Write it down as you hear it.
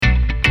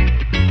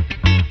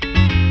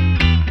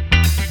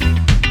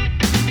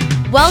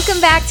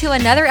Welcome back to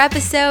another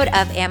episode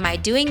of Am I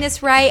Doing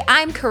This Right?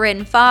 I'm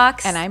Corinne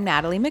Fox. And I'm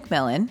Natalie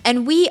McMillan.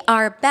 And we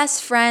are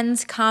best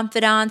friends,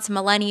 confidants,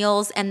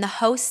 millennials, and the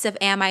hosts of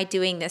Am I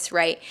Doing This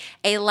Right?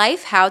 A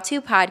life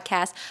how-to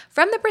podcast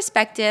from the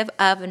perspective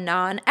of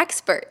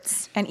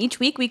non-experts. And each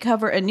week we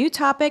cover a new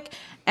topic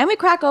and we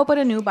crack open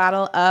a new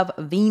bottle of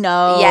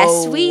vino.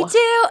 Yes, we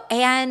do.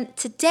 And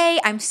today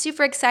I'm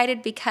super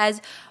excited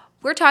because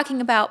we're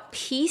talking about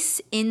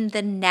peace in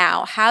the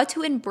now, how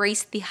to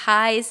embrace the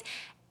highs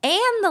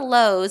and the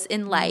lows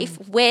in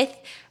life with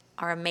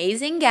our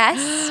amazing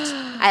guest.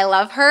 I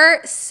love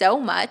her so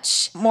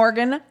much.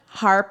 Morgan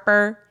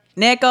Harper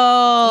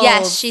Nichols.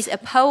 Yes, she's a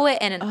poet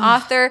and an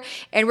author,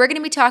 and we're going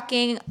to be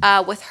talking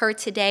with her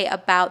today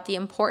about the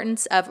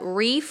importance of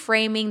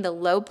reframing the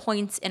low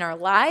points in our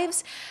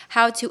lives,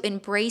 how to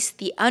embrace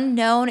the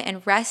unknown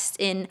and rest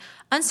in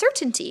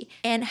uncertainty,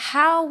 and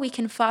how we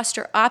can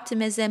foster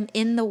optimism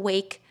in the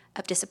wake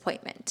of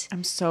disappointment.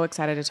 I'm so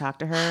excited to talk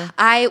to her.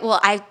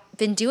 I've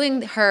been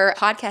doing, her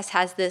podcast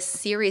has this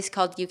series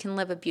called You Can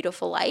Live a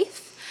Beautiful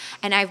Life,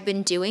 and I've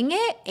been doing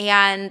it,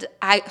 and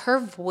her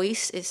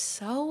voice is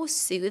so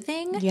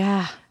soothing.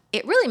 Yeah.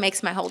 It really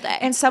makes my whole day.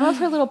 And some of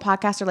her little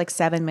podcasts are like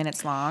 7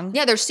 minutes long.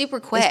 Yeah, they're super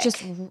quick.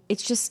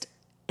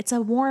 It's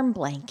a warm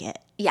blanket.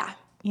 Yeah.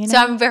 You know? So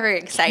I'm very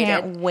excited.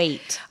 Can't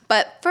wait.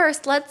 But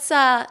first, let's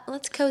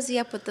cozy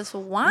up with this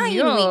wine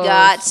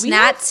Yes. we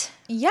got.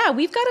 Nat.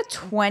 We've got a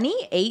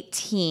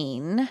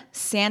 2018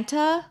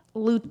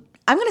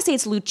 I'm going to say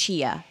it's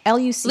Lucia.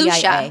 Lucia.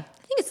 Lucia. I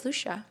think it's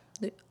Lucia.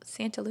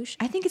 Santa Lucia.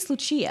 I think it's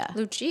Lucia.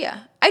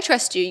 Lucia. I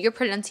trust you. Your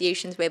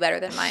pronunciation's way better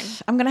than mine.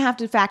 I'm going to have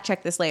to fact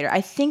check this later.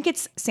 I think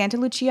it's Santa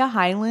Lucia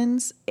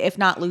Highlands, if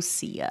not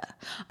Lucia.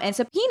 And it's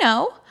a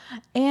Pinot,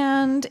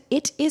 and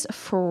it is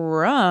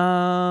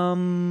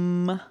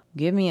from,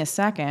 give me a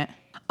second.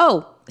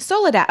 Oh,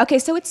 Soledad. Okay,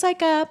 so it's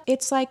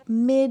like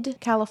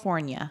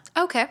mid-California.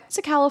 Okay. It's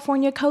a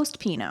California coast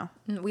Pinot.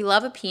 We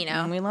love a Pinot.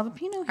 And we love a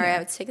Pinot here. All right,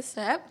 let's take a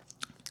sip.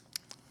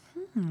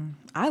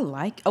 I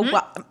like,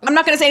 well, I'm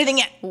not going to say anything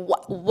yet.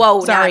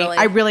 Whoa, Sorry, Natalie.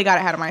 I really got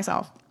ahead of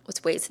myself.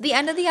 Let's wait to the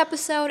end of the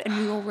episode, and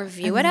we will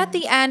review it at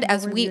the end,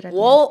 as we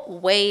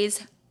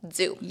always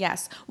do.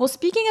 Yes. Well,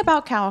 speaking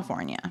about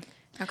California.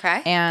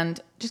 Okay.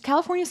 And just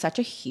California is such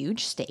a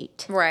huge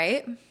state.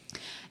 Right.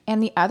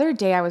 And the other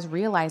day I was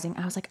realizing,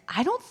 I was like,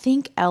 I don't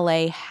think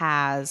LA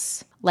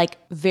has like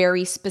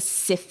very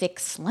specific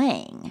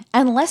slang.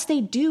 Unless they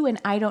do, and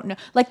I don't know.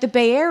 Like the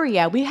Bay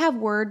Area, we have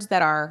words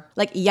that are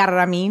like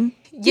yarramin.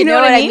 You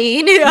know what I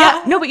mean?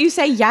 Yeah. No, but you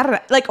say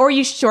yarra, like, or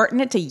you shorten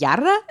it to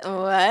yarra.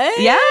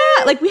 What? Yeah.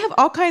 Like we have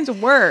all kinds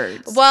of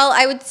words. Well,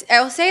 I will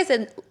say as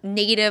a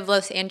native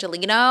Los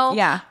Angelino,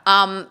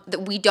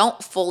 that we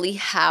don't fully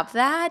have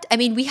that. I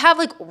mean, we have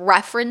like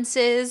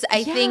references,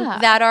 I think,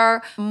 that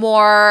are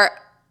more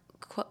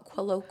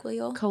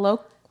colloquial. Yeah.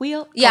 Colloquial.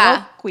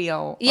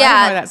 Yeah. I don't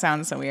know why that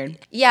sounds so weird.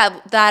 Yeah,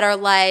 that are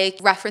like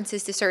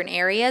references to certain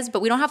areas,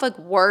 but we don't have like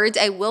words.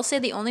 I will say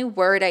the only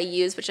word I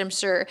use, which I'm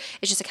sure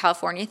is just a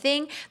California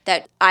thing,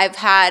 that I've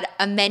had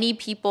many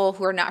people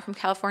who are not from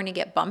California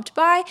get bumped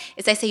by,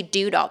 is I say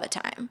dude all the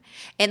time.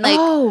 And like,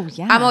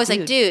 I'm always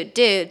like, dude.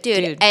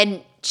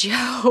 And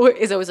Joe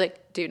is always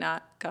like, do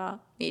not call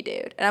me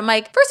dude. And I'm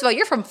like, first of all,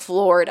 you're from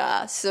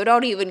Florida, so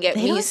don't even get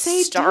me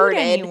started.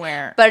 Dude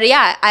anywhere. But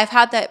yeah, I've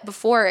had that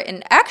before.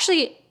 And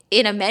actually,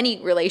 in many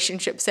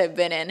relationships I've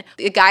been in,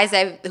 the guys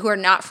who are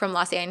not from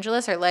Los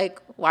Angeles are like,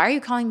 why are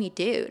you calling me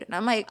dude? And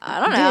I'm like, I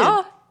don't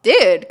know.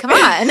 Dude, come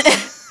on.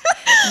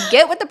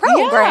 Get with the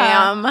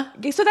program.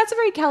 Yeah. So that's a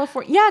very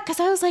California. Yeah, because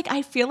I was like,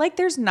 I feel like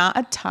there's not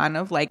a ton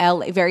of like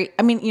LA,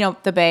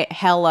 the Bay,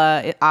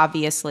 hella,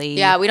 obviously.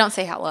 Yeah, we don't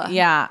say hella.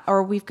 Yeah,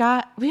 or we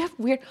have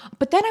weird.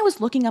 But then I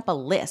was looking up a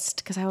list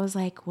because I was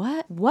like,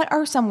 what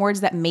are some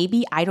words that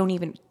maybe I don't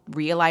even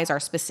realize are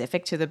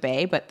specific to the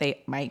Bay, but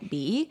they might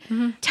be?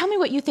 Mm-hmm. Tell me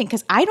what you think,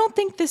 because I don't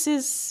think this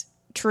is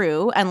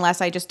true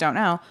unless I just don't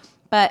know.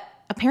 But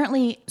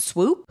apparently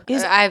swoop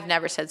is... I've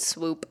never said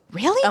swoop.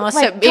 Really? Unless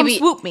like, maybe... come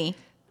swoop me.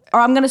 Or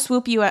I'm going to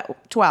swoop you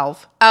at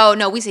 12. Oh,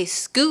 no, we say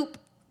scoop.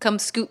 Come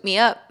scoop me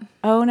up.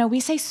 Oh, no,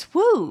 we say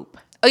swoop.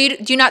 Oh, do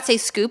you not say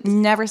scoop?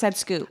 Never said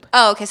scoop.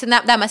 Oh, okay, so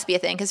that must be a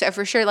thing, because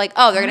for sure, like,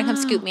 oh, they're going to come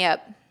scoop me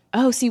up.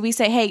 Oh, see, we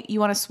say, hey,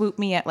 you want to swoop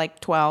me at like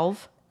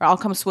 12? Or I'll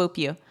come swoop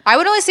you. I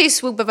would only say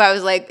swoop if I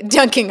was like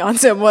dunking on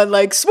someone,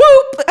 like swoop.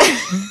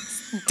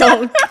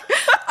 Dunk.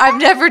 I've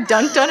never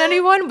dunked on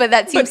anyone, but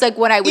that seems like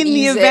when I would use it. In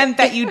the event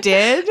that you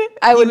did,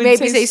 I would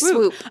maybe say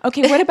swoop.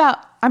 Okay, what about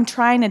I'm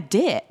trying to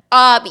dip?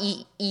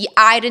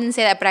 I didn't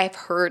say that, but I've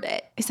heard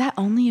it. Is that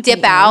only a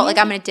dip Bay out? Area? Like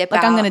I'm going to dip out.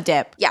 Like I'm going to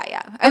dip.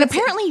 Yeah. And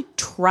apparently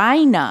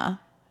Trina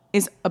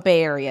is a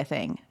Bay Area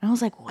thing. And I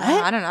was like, what?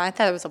 I don't know. I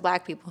thought it was a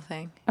black people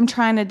thing. I'm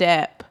trying to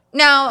dip.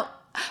 No.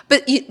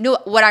 But you know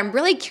what I'm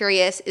really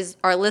curious is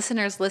our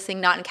listeners listening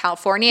not in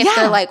California, if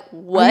they're like,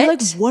 what?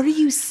 Like, what are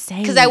you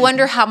saying? Because I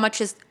wonder how much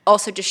is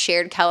also just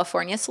shared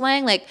California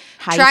slang. Like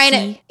Hyphy,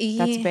 trying to...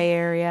 that's Bay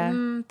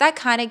Area. That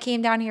kind of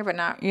came down here, but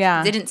not...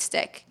 Yeah. Didn't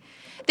stick.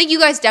 I think you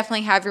guys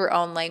definitely have your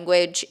own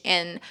language,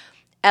 and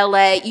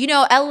LA. You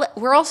know, LA,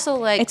 we're also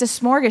like It's a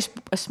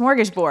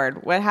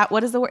smorgasbord.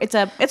 What is the word? It's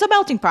a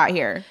melting pot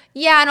here.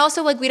 yeah, and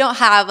also like we don't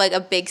have like a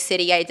big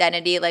city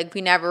identity. Like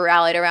we never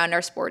rallied around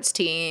our sports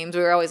teams.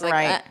 We were always like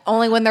Right.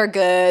 only when they're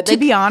good. To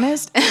be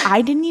honest,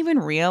 I didn't even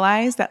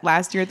realize that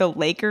last year the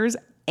Lakers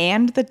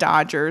and the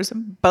Dodgers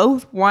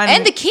both won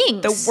And the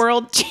Kings. the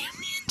World Championship.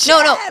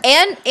 No,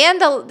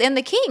 and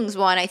the Kings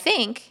won, I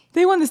think.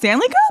 They won the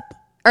Stanley Cup?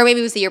 Or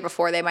maybe it was the year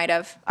before. They might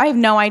have. I have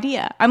no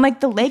idea. I'm like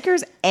the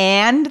Lakers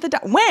and the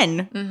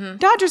when?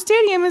 Dodger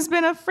Stadium has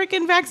been a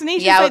freaking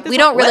vaccination Yeah, site. we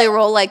don't really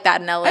roll like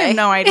that in LA. I had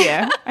no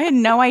idea. I had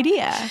no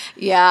idea.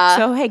 Yeah.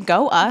 So hey,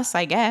 go us,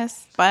 I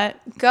guess. But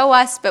Go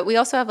us, but we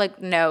also have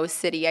like no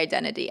city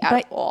identity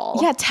at all.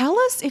 yeah, tell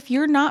us if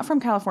you're not from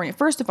California.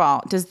 First of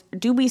all,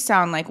 do we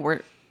sound like we're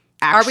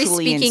Are we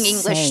actually speaking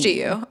English to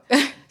insane?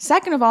 you?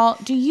 Second of all,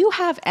 do you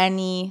have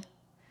any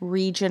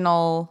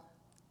regional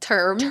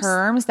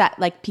terms that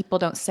like people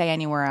don't say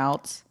anywhere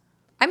else?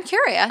 I'm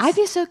curious. I'd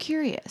be so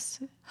curious.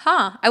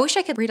 Huh. I wish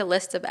I could read a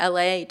list of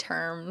LA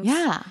terms.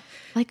 Yeah.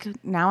 Like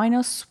now I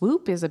know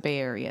swoop is a Bay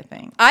Area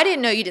thing. I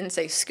didn't know you didn't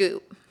say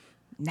scoop.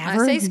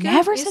 Never say scoop,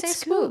 never you said say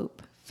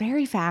swoop.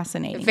 Very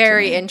fascinating.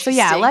 Very to me. interesting. So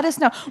yeah, let us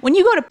know. When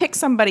you go to pick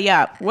somebody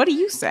up, what do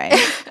you say?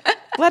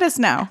 Let us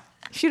know.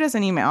 Shoot us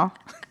an email.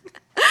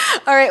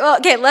 All right. Well,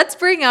 okay. Let's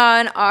bring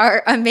on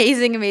our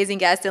amazing, amazing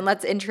guest and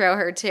let's intro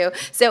her too.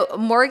 So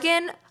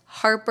Morgan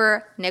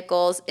Harper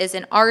Nichols is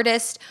an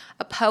artist,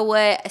 a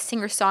poet, a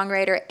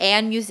singer-songwriter,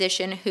 and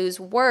musician whose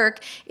work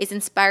is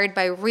inspired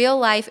by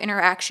real-life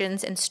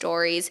interactions and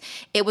stories.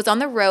 It was on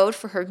the road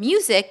for her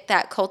music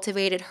that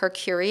cultivated her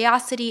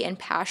curiosity and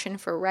passion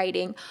for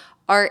writing,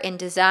 art, and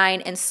design,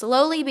 and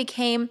slowly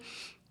became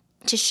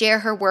to share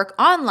her work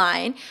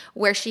online,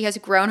 where she has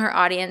grown her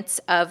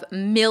audience of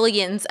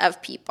millions of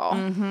people.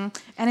 And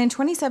in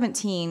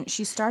 2017,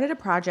 she started a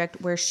project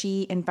where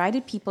she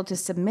invited people to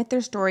submit their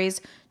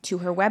stories to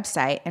her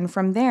website. And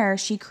from there,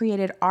 she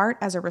created art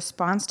as a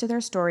response to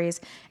their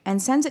stories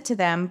and sends it to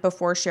them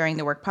before sharing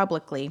the work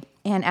publicly.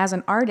 And as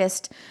an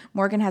artist,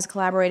 Morgan has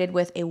collaborated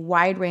with a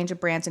wide range of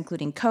brands,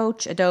 including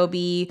Coach,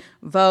 Adobe,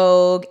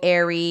 Vogue,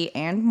 Aerie,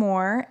 and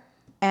more.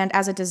 And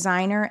as a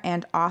designer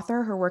and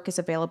author, her work is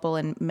available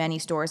in many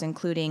stores,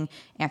 including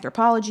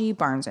Anthropologie,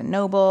 Barnes &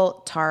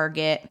 Noble,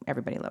 Target.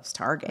 Everybody loves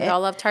Target. We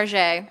all love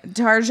Target.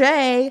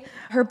 Target.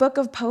 Her book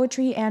of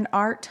poetry and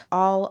art,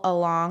 All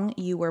Along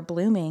You Were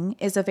Blooming,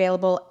 is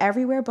available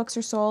everywhere books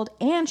are sold,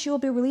 and she will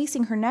be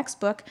releasing her next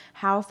book,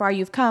 How Far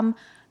You've Come,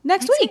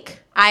 next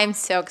week. I'm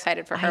so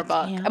excited for her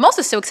book. am. I'm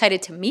also so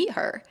excited to meet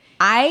her.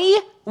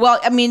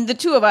 The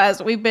two of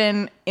us, we've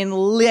been in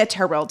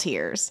literal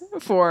tears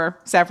for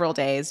several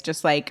days,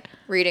 just like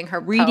Reading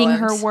her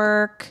her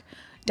work,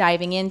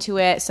 diving into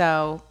it.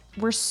 So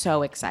we're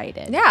so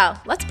excited. Yeah,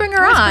 let's bring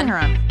her Let's on. bring her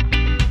on.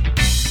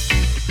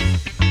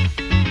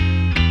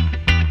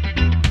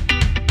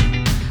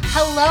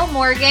 Hello,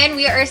 Morgan.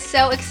 We are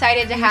so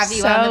excited to have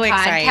you on so the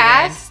excited.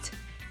 podcast.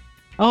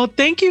 Oh,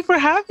 thank you for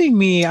having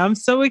me. I'm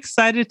so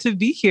excited to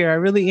be here. I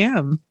really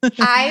am.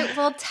 I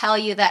will tell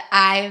you that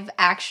I've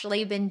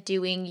actually been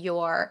doing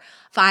your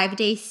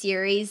 5-day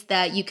series,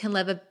 that You Can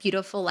Live a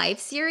Beautiful Life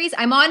series.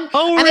 I'm on.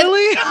 Oh, I'm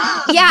really?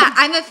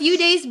 I'm a few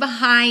days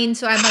behind,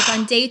 so I'm like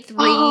on day 3.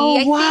 Oh, I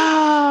think.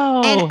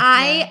 wow. And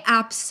I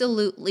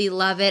absolutely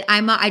love it.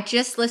 I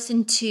just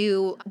listened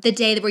to the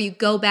day where you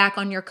go back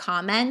on your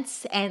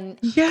comments and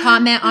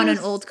comment on an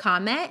old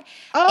comment.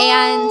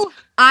 Oh. And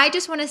I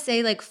just want to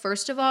say, like,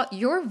 first of all,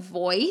 your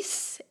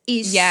voice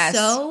is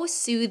so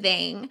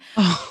soothing.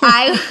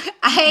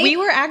 We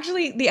were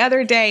actually, the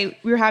other day,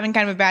 we were having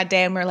kind of a bad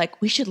day, and we were like,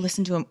 we should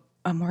listen to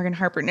a Morgan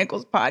Harper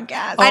Nichols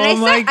podcast. And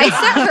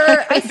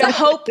I sent the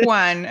Hope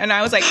one, and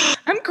I was like,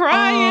 I'm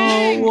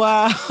crying.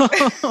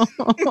 Oh,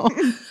 wow.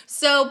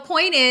 So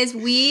point is,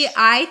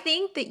 I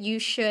think that you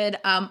should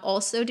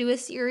also do a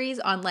series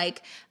on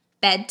like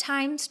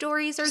bedtime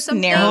stories or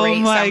something. Narrate Oh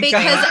my something.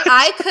 Because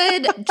I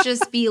could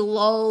just be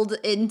lulled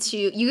into,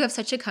 you have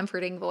such a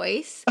comforting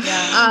voice.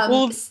 Yeah.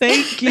 Well,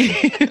 thank you.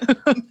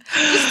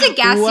 Just to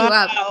gas you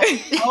up.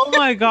 Oh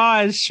my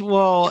gosh.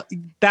 Well,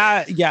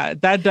 that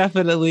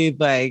definitely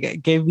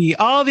like gave me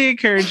all the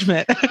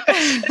encouragement.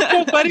 It's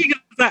so funny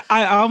because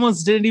I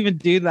almost didn't even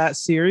do that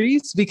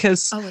series because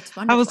It's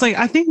wonderful. I was like,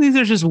 I think these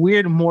are just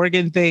weird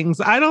Morgan things.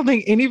 I don't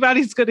think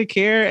anybody's going to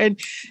care. And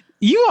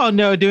you all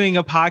know, doing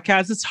a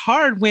podcast, it's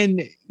hard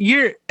when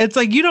it's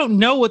like you don't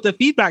know what the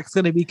feedback's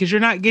going to be because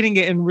you're not getting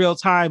it in real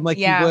time like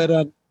you would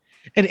on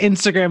an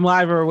Instagram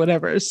Live or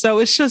whatever. So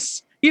it's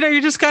just,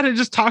 you're just kind of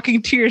just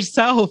talking to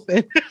yourself.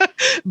 And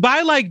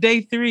by like day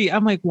 3,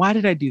 I'm like, why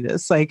did I do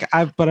this? Like,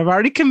 I've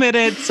already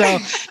committed. So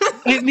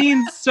it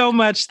means so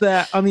much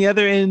that on the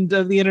other end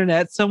of the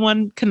internet,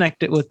 someone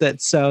connected with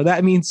it. So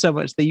that means so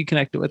much that you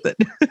connected with it.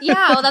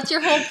 Yeah, well, that's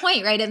your whole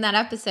point, right? In that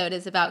episode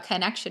is about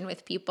connection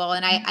with people.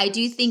 And I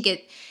do think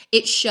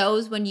it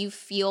shows when you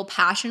feel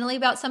passionately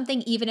about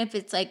something, even if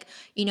it's like,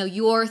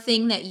 your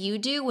thing that you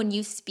do, when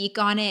you speak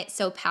on it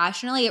so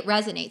passionately, it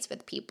resonates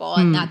with people.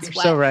 And that's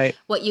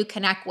what you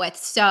connect with.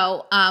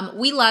 So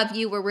we love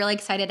you. We're really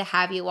excited to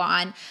have you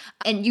on.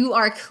 And you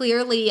are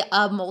clearly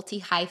a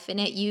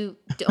multi-hyphenate. You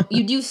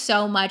do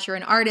so much. You're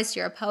an artist,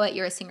 you're a poet,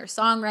 you're a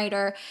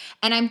singer-songwriter.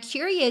 And I'm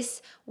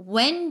curious,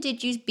 when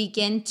did you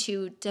begin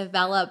to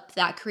develop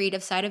that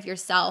creative side of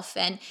yourself?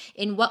 And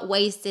in what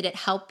ways did it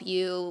help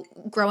you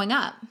growing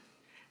up?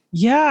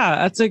 Yeah,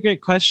 that's a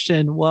great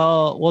question.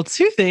 Well,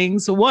 two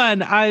things.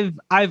 One,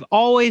 I've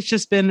always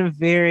just been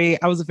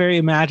I was a very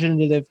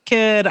imaginative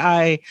kid.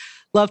 I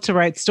love to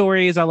write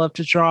stories. I love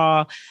to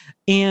draw.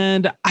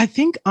 And I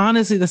think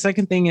honestly, the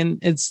second thing, and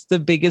it's the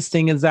biggest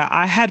thing, is that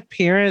I had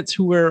parents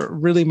who were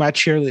really my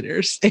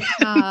cheerleaders.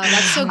 Oh,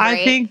 that's so great.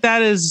 I think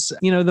that is,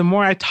 the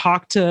more I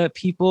talk to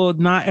people,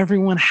 not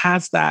everyone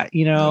has that,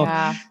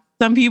 Yeah.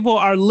 Some people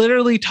are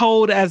literally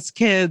told as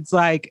kids,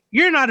 like,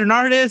 you're not an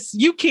artist,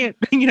 you can't,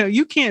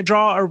 you can't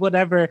draw or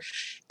whatever.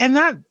 And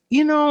that,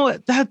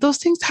 that those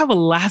things have a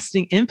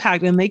lasting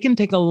impact, and they can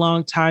take a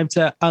long time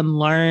to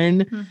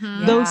unlearn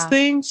those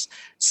things.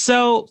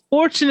 So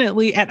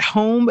fortunately, at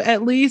home,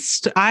 at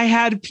least, I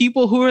had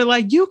people who were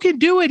like, you can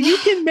do it. You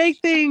can make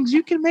things.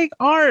 You can make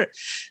art.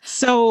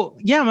 So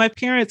yeah, my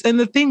parents, and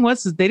the thing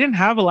was, is they didn't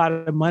have a lot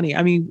of money.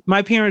 I mean,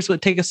 my parents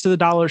would take us to the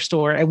dollar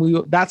store,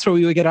 and that's where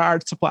we would get our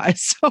art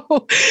supplies.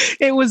 So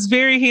it was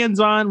very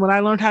hands-on. When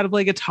I learned how to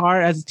play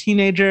guitar as a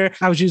teenager,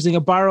 I was using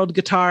a borrowed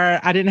guitar.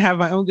 I didn't have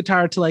my own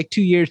guitar till like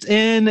 2 years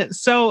in.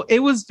 So it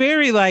was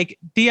very like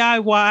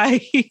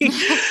DIY.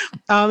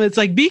 It's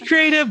like, be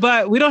creative,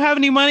 but we don't have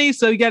any money.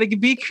 So you got to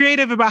be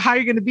creative about how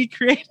you're going to be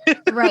creative.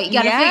 Right. You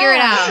got to figure it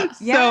out.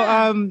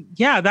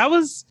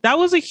 So, that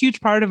was a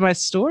huge part of my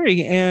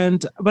story.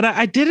 But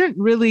I didn't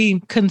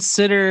really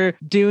consider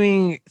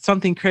doing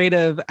something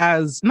creative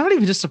as not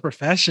even just a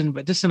profession,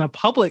 but just in a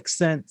public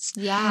sense.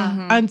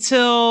 Yeah.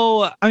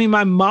 Until,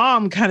 my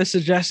mom kind of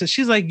suggested,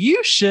 she's like,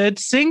 you should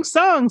sing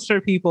songs for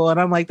people. And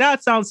I'm like,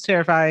 that sounds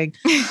terrifying.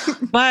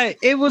 But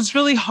it was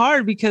really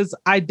hard because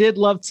I did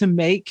love to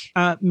make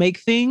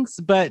things.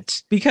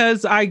 But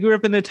because I grew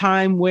up in a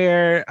time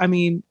where,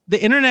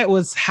 the internet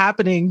was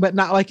happening, but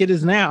not like it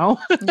is now.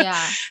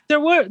 Yeah. There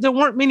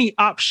weren't many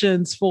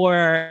options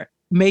for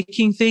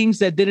making things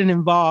that didn't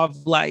involve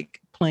like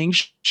playing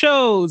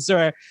shows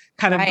or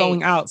kind of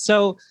going out.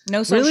 So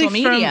no social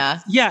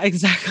media. Yeah,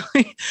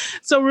 exactly.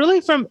 So really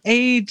from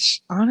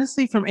age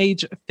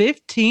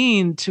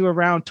 15 to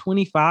around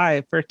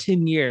 25 for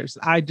 10 years,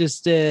 I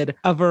just did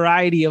a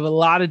variety of a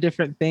lot of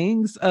different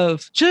things,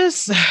 of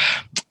just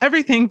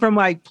everything from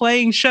like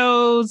playing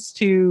shows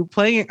to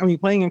playing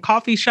in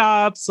coffee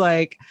shops.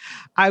 Like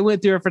I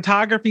went through a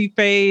photography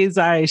phase.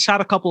 I shot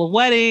a couple of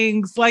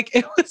weddings. Like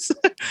it was,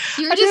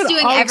 you were just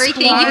doing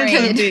everything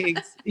you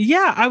could.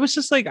 Yeah. I was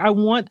just like, I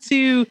want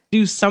to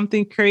do something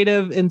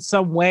creative in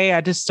some way.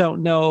 I just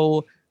don't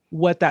know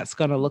what that's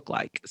going to look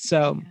like.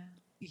 So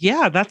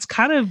yeah, that's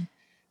kind of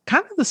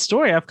the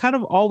story. I've kind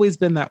of always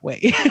been that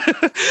way.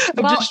 I've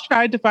just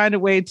tried to find a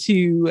way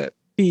to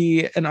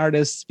be an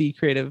artist, be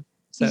creative.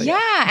 So,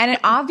 yeah. And it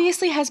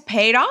obviously has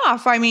paid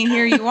off.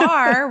 Here you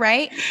are,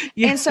 right?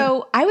 Yeah. And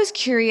so I was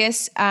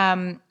curious,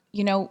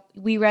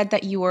 we read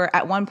that you were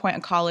at one point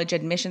a college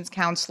admissions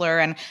counselor.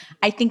 And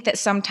I think that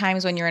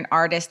sometimes when you're an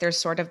artist, there's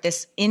sort of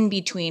this in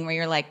between where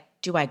you're like,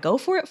 do I go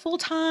for it full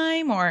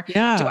time? Or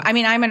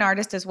I'm an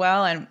artist as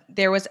well. And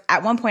there was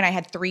at one point I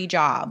had 3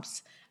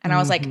 jobs, and I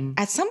was like,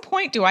 at some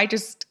point, do I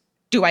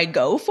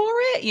go for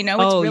it? It's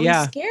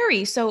really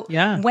scary. So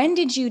when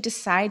did you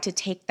decide to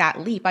take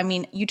that leap?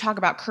 You talk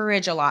about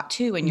courage a lot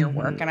too in your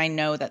work. And I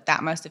know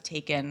that must have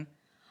taken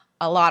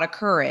a lot of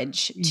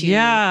courage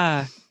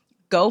to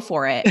go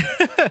for it.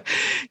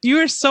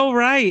 You are so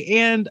right.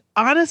 And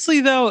honestly,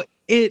 though,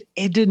 it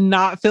did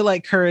not feel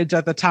like courage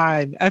at the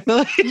time. I feel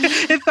like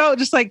it felt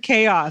just like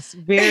chaos,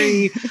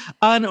 very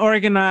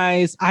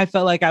unorganized. I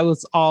felt like I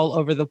was all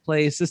over the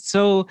place. It's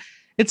so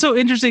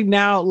interesting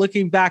now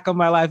looking back on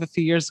my life a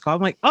few years ago. I'm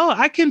like, oh,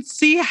 I can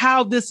see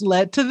how this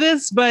led to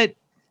this, but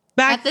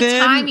back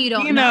then, time, you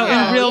don't know.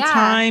 In real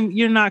time,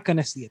 you're not going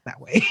to see it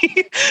that way.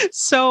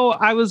 So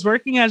I was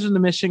working as an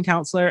admission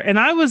counselor, and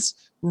I was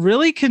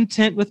really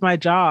content with my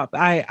job.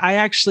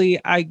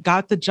 I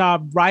got the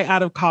job right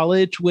out of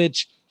college,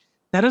 which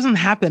that doesn't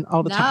happen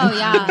all the time.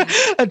 Yeah.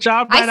 A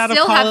job right out of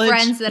college. I still have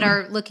friends that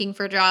are looking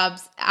for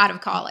jobs out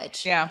of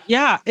college. Yeah.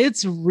 Yeah,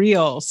 it's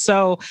real.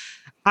 So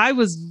I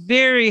was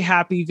very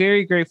happy,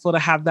 very grateful to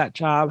have that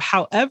job.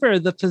 However,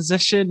 the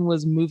position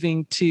was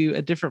moving to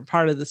a different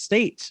part of the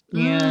state.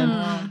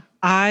 And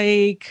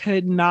I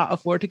could not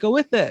afford to go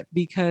with it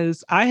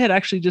because I had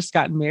actually just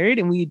gotten married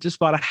and we just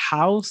bought a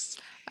house.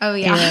 Oh,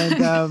 yeah.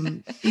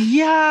 And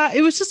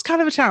it was just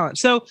kind of a challenge.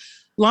 So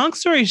long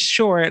story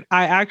short,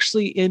 I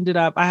actually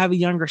I have a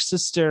younger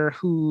sister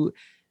who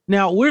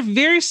Now, we're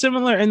very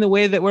similar in the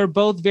way that we're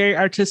both very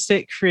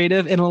artistic,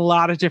 creative in a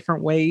lot of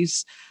different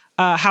ways.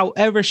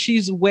 However,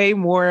 she's way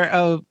more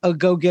of a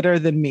go-getter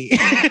than me.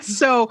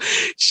 So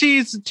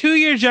she's 2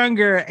 years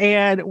younger.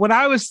 And when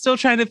I was still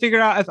trying to figure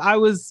out if I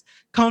was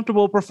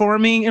comfortable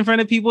performing in front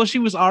of people, she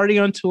was already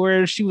on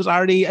tour. She was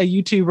already a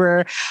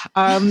YouTuber.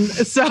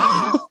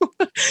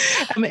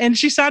 And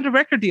she signed a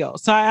record deal.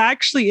 So I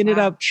actually ended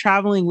up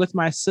traveling with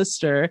my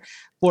sister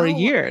for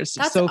years.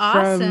 That's so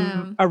awesome.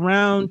 From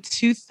around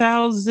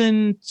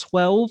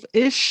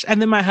 2012-ish.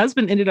 And then my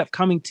husband ended up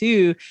coming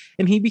too,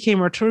 and he became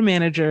our tour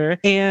manager.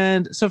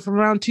 And so from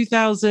around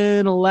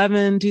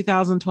 2011,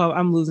 2012,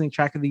 I'm losing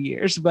track of the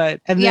years, but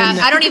I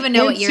don't even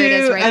know what year it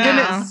is right and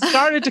now. then it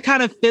started to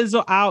kind of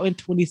fizzle out in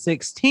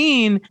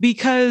 2016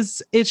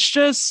 because it's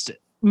just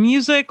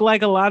music,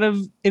 like a lot of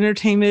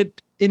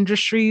entertainment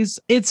industries,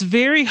 it's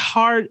very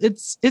hard.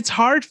 It's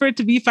hard for it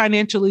to be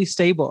financially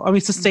stable. I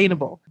mean,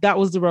 sustainable. That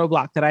was the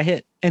roadblock that I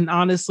hit. And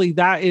honestly,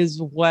 that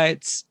is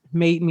what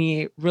made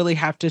me really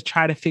have to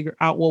try to figure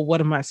out, well,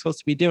 what am I supposed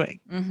to be doing?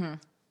 Mm-hmm.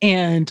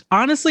 And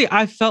honestly,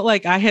 I felt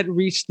like I had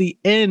reached the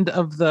end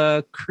of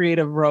the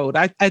creative road.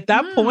 At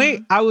that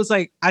point, I was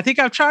like, I think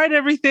I've tried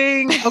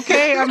everything.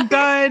 Okay, I'm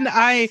done.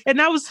 And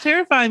that was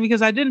terrifying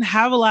because I didn't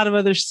have a lot of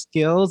other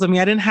skills. I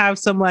mean, I didn't have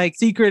some like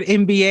secret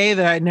MBA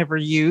that I never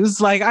used.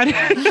 Like I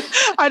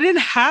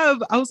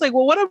was like,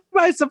 well, what am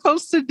I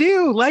supposed to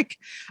do? Like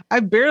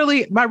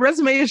my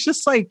resume is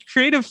just like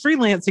creative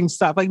freelancing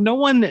stuff. Like no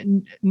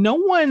one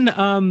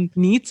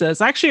needs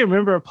us. I actually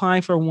remember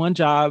applying for one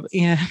job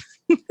and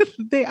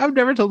I've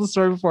never told the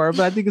story before,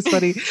 but I think it's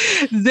funny.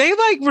 They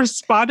like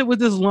responded with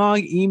this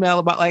long email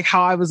about like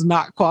how I was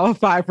not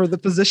qualified for the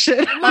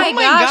position. Oh my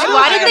gosh.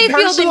 Why did they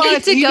feel the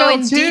need to go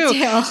in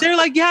detail? They're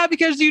like, yeah,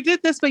 because you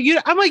did this, but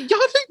I'm like,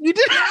 you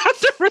didn't have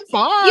to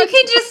respond. You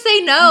can just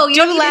say no. You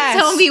don't need to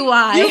tell me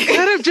why. You could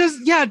have just,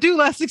 do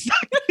less.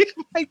 Exactly.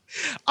 Like,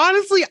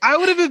 honestly, I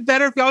would have been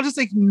better if y'all just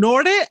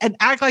ignored it and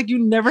act like you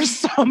never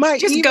saw my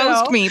just email.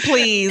 Ghost me,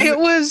 please. It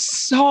was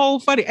so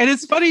funny. And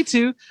it's funny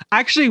too.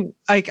 Actually,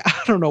 like, I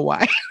don't know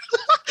why.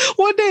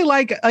 One day,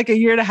 like a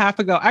year and a half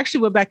ago, I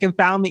actually went back and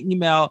found the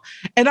email,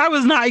 and I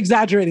was not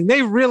exaggerating.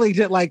 They really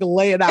did like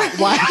lay it out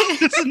why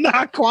it's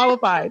not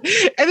qualified.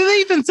 And then they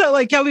even said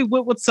like Kelly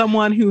went with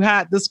someone who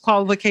had this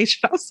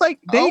qualification. I was like,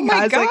 oh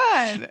my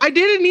God. Like, I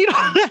didn't need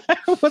all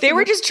that. They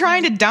were just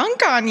trying to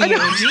dunk on you.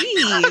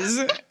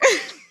 Jeez.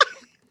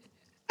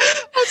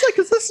 I was like,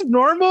 is this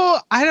normal?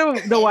 I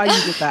don't know why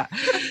you did that.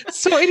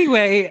 So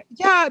anyway,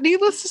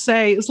 needless to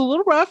say, it's a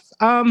little rough.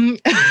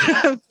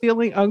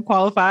 Feeling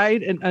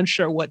unqualified and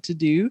unsure what to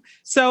do.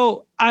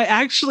 So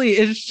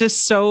it's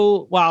just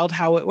so wild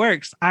how it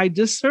works. I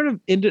just sort of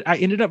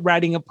ended up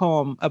writing a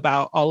poem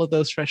about all of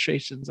those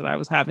frustrations that I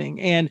was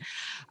having. And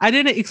I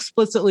didn't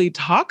explicitly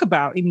talk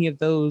about any of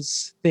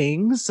those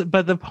things,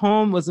 but the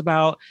poem was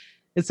about,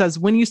 it says,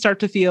 when you start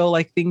to feel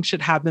like things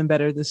should have been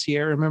better this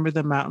year, remember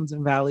the mountains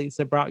and valleys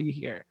that brought you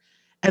here.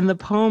 And the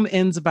poem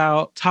ends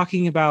about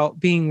talking about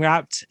being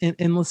wrapped in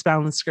endless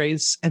boundless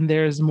grace, and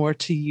there's more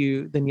to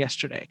you than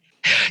yesterday.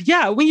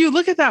 Yeah, when you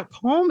look at that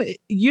poem,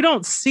 you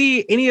don't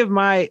see any of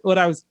what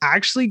I was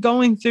actually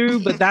going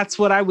through, but that's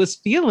what I was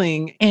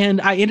feeling.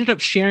 And I ended up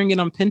sharing it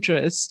on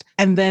Pinterest.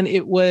 And then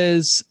it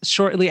was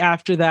shortly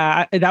after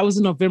that was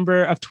in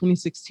November of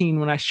 2016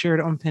 when I shared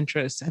it on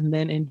Pinterest. And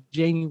then in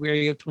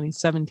January of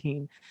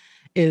 2017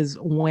 is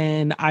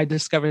when I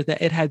discovered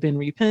that it had been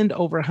repinned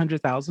over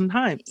 100,000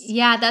 times.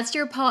 Yeah, that's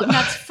your poem.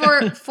 That's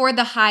for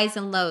the highs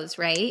and lows,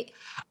 right?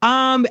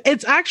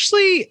 It's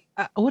actually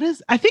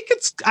I think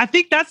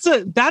that's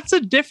a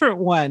different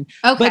one.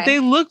 Okay. But they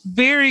look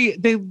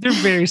they're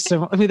very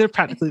similar. I mean, they're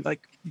practically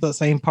like the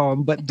same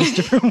poem, but just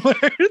different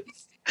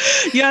words.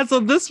 Yeah, so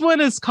this one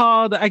is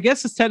called, I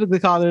guess it's technically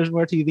called There's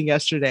More to You Than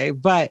Yesterday,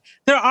 but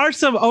there are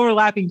some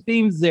overlapping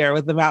themes there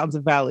with the mountains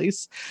and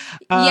valleys.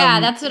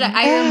 That's what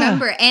I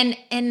remember.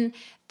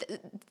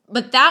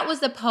 But that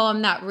was the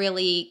poem that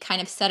really kind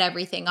of set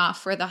everything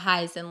off for the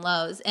highs and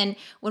lows. And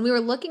when we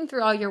were looking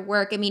through all your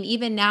work, I mean,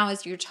 even now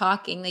as you're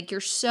talking, like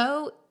you're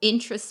so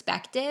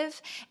introspective,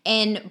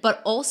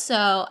 but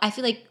also I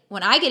feel like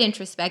when I get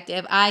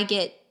introspective, I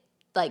get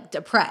like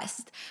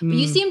depressed. But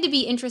you seem to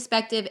be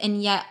introspective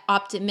and yet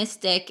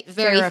optimistic,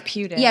 very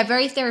therapeutic. Yeah,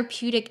 very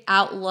therapeutic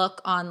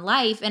outlook on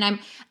life. And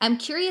I'm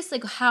curious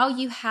like how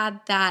you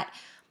had that,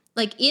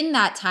 like in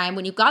that time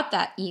when you got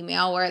that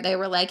email where they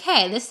were like,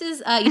 hey, this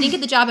is you didn't get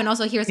the job, and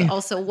also here's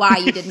also why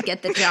you didn't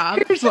get the job.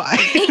 Here's why.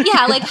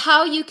 Yeah, like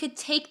how you could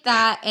take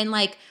that and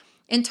like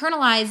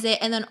internalize it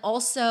and then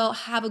also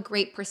have a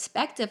great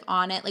perspective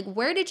on it. Like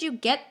where did you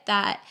get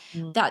that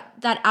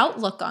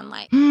outlook on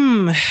life?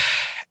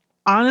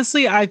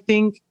 Honestly, I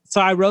think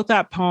so. I wrote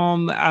that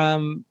poem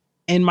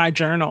in my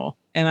journal,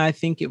 and I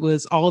think it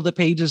was all the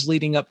pages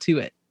leading up to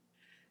it,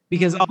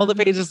 because all the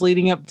pages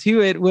leading up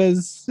to it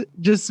was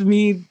just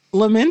me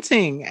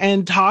lamenting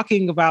and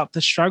talking about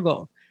the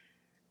struggle.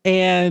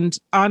 And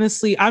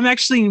honestly, I'm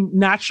actually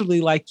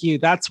naturally like you.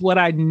 That's what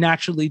I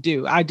naturally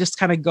do. I just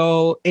kind of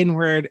go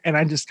inward and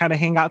I just kind of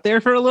hang out there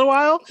for a little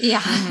while.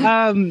 Yeah.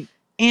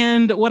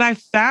 And what I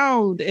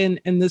found, and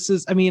this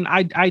is, I mean,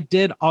 I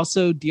did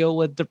also deal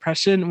with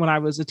depression when I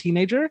was a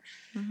teenager.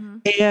 Mm-hmm.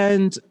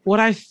 And what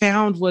I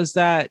found was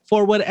that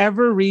for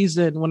whatever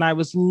reason, when I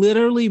was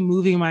literally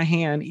moving my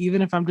hand,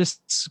 even if I'm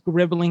just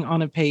scribbling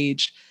on a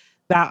page,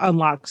 that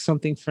unlocks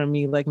something for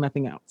me like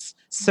nothing else.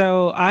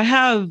 So I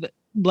have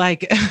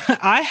like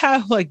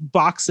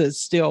boxes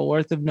still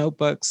worth of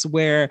notebooks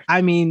where,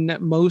 I mean,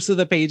 most of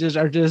the pages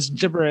are just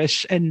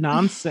gibberish and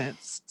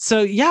nonsense.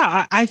 So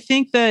yeah, I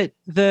think that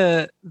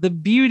the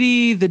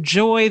beauty, the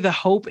joy, the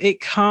hope, it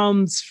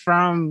comes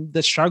from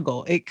the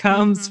struggle. It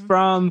comes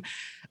from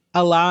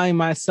allowing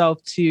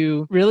myself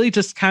to really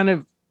just kind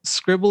of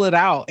scribble it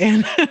out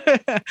and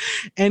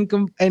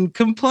and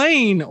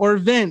complain or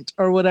vent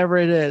or whatever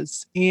it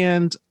is.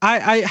 And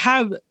I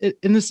have,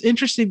 and it's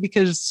interesting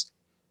because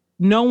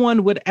no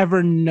one would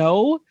ever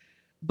know,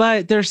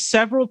 but there's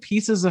several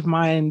pieces of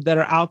mine that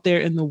are out there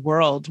in the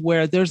world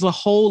where there's a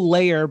whole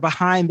layer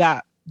behind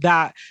that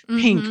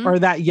pink or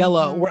that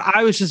yellow where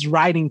I was just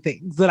writing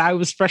things that I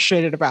was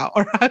frustrated about,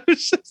 or I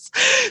was just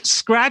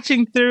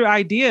scratching through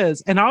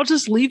ideas, and I'll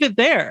just leave it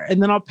there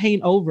and then I'll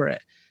paint over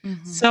it.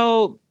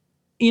 So,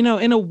 you know,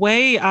 in a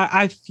way,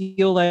 I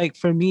feel like,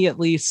 for me at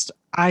least,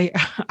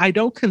 I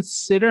don't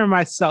consider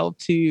myself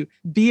to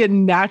be a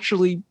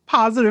naturally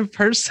positive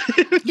person.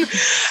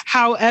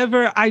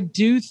 However, I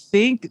do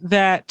think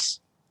that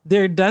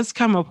there does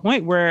come a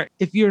point where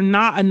if you're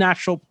not a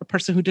natural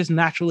person who just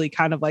naturally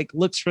kind of like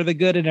looks for the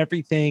good in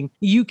everything,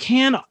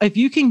 if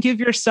you can give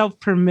yourself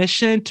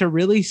permission to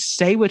really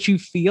say what you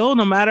feel,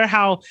 no matter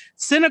how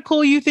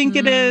cynical you think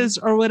it is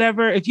or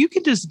whatever, if you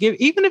can just give,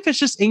 even if it's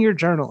just in your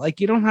journal, like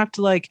you don't have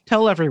to like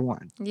tell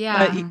everyone,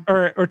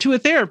 or to a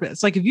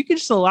therapist, like if you can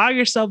just allow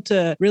yourself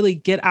to really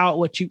get out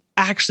what you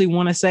actually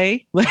want to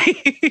say,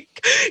 like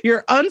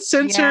you're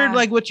uncensored,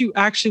 like what you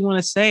actually want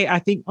to say, I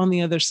think on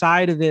the other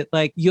side of it,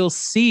 like you'll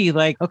see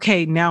like,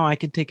 okay, now I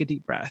can take a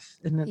deep breath.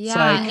 And it's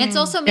like, and it's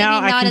also maybe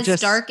not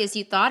as dark as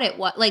you thought it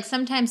was. Like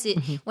sometimes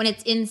when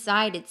it's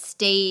inside,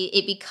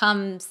 it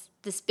becomes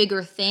this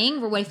bigger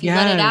thing where if you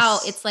let it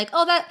out, it's like,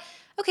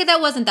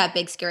 that wasn't that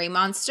big scary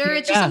monster.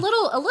 It's just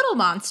a little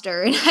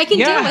monster, and I can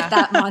deal with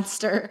that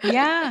monster.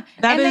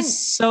 That is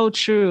so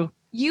true.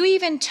 You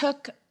even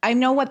took, I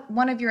know what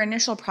one of your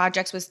initial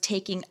projects was,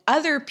 taking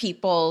other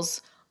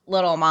people's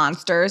little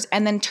monsters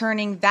and then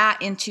turning that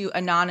into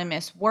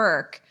anonymous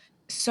work.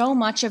 So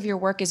much of your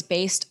work is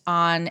based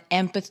on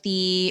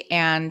empathy,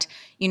 and,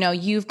 you know,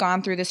 you've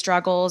gone through the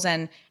struggles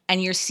and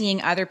you're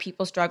seeing other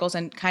people's struggles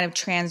and kind of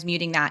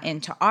transmuting that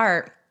into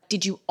art.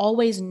 Did you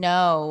always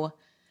know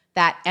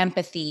that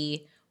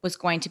empathy was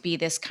going to be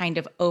this kind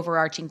of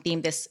overarching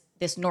theme, this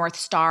North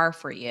Star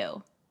for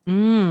you?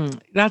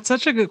 That's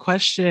such a good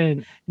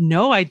question.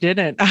 No, I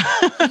didn't.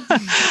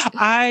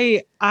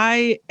 I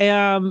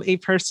am a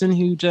person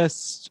who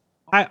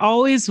I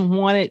always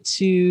wanted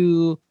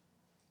to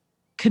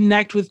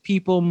connect with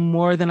people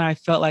more than I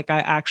felt like I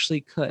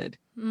actually could.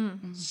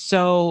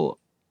 So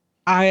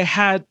I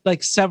had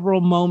like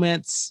several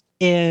moments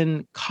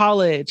in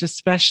college,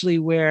 especially,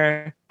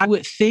 where I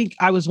would think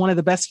I was one of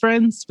the best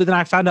friends, but then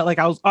I found out like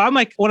I'm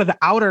like one of the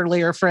outer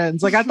layer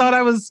friends. Like I thought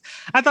I was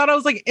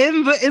like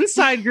in the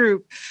inside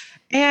group.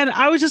 And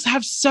I would just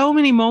have so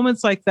many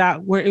moments like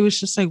that where it was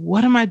just like,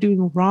 what am I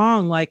doing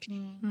wrong? Like,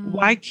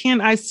 why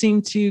can't I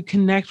seem to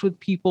connect with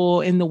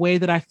people in the way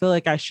that I feel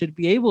like I should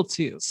be able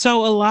to?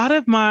 So a lot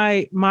of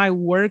my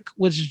work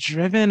was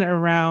driven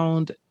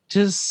around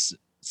just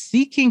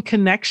seeking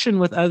connection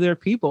with other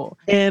people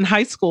in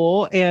high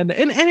school and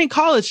in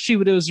college too,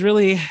 but it was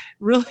really,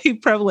 really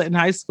prevalent in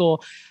high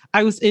school.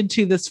 I was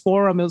into this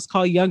forum. It was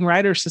called Young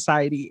Writers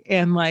Society.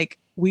 And like,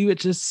 we would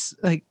just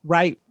like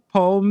write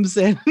poems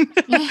and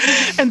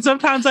and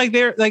sometimes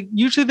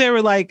usually they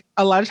were like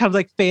a lot of times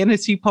like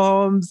fantasy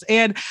poems,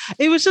 and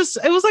it was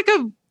like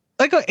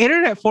an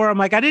internet forum.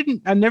 Like I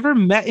never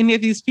met any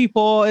of these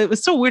people. It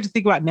was so weird to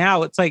think about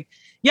now. It's like,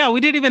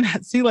 we didn't even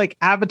see like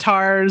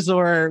avatars,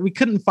 or we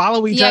couldn't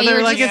follow each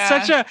other. Like it's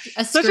such a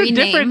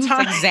different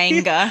time. It's like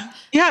Zanga.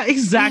 Yeah,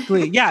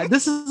 exactly. Yeah,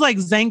 this is like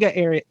Zanga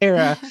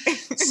era.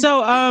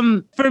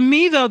 So for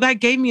me though,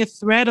 that gave me a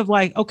thread of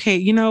like, okay,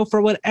 you know,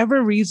 for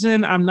whatever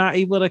reason, I'm not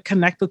able to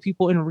connect with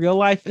people in real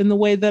life in the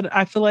way that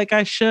I feel like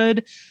I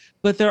should.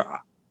 But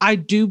I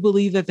do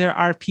believe that there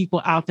are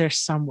people out there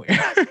somewhere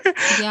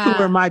who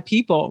are my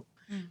people.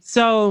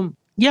 So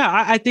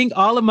I think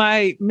all of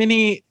my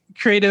many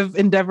creative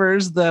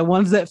endeavors, the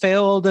ones that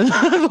failed and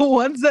the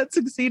ones that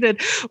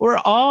succeeded, were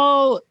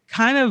all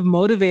kind of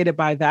motivated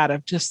by that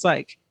of just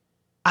like,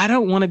 I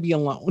don't want to be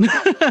alone.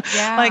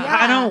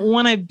 I don't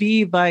want to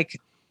be like,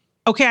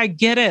 okay, I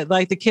get it.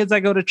 Like the kids I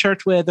go to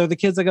church with or the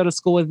kids I go to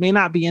school with may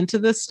not be into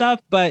this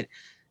stuff, but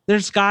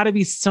there's got to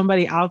be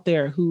somebody out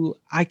there who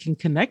I can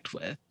connect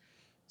with.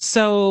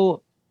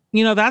 So,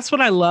 you know, that's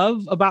what I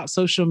love about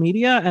social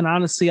media. And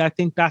honestly, I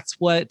think that's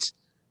what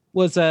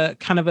was a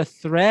kind of a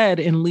thread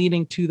in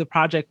leading to the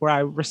project where I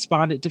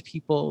responded to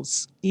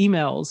people's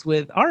emails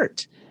with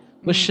art,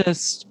 was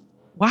just,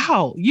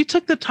 wow, you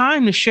took the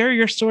time to share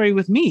your story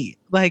with me.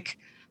 Like,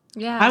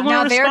 Yeah. I won't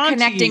Now they're respond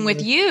to connecting you.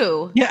 with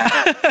you.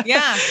 Yeah.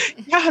 Yeah.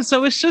 Yeah.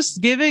 So it's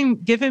just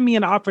giving me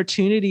an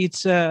opportunity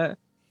to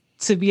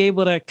be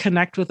able to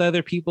connect with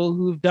other people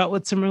who've dealt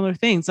with similar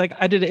things. Like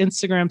I did an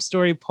Instagram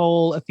story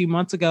poll a few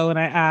months ago and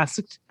I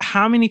asked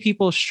how many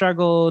people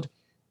struggled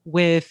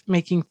with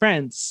making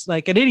friends,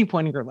 like at any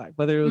point in your life,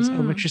 whether it was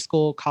elementary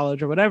school,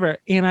 college, or whatever.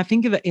 And I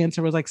think the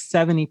answer was like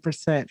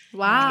 70%.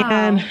 Wow.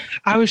 And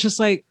I was just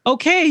like,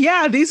 okay,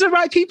 yeah, these are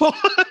my people.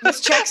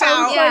 This checks I was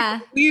out. like, Yeah.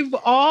 we've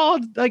all,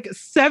 like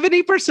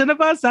 70%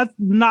 of us, that's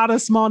not a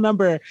small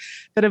number,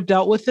 that have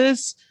dealt with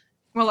this.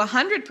 Well,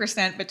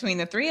 100% between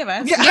the three of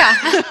us. Yeah.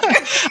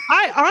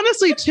 I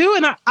honestly too.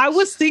 And I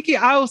was thinking,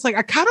 I was like,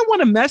 I kind of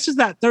want to message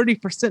that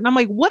 30%. And I'm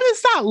like, what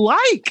is that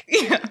like?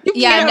 Yeah. You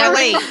Yeah, can't no.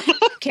 relate.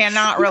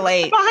 Cannot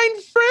relate.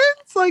 find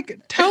friends? Like,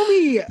 tell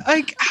me,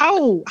 like,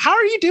 how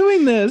are you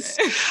doing this?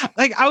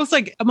 Like, I'm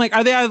like,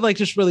 are they either like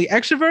just really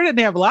extroverted and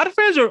they have a lot of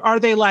friends, or are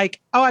they like,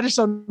 oh, I just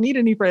don't need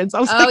any friends? I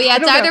was Oh like, yeah, I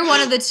it's don't either know.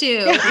 one of the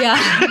two. Yeah.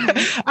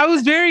 I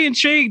was very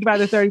intrigued by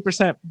the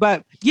 30%,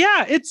 but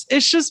yeah, it's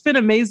just been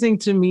amazing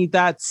to me.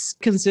 That's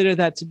considered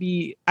that to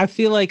be, I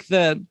feel like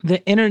the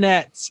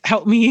internet's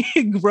helped me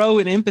grow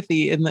in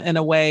empathy in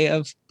a way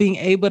of being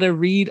able to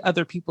read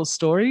other people's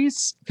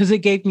stories, because it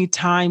gave me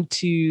time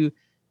to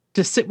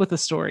sit with the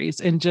stories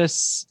and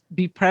just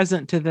be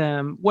present to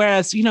them.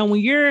 Whereas, when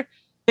you're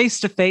face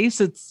to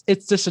face, it's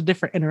just a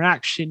different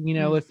interaction.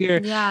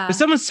 If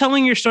someone's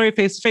telling your story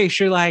face to face,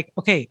 you're like,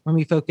 okay, let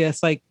me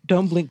focus. Like,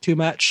 don't blink too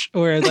much,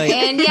 or like,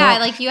 And yeah,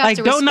 like you have like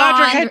to don't nod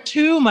your respond. head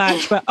too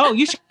much. But oh,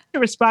 you should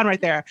respond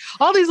right there.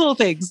 All these little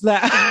things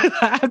that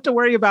I have to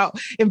worry about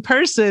in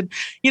person.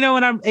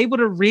 When I'm able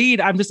to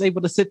read, I'm just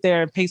able to sit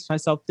there and pace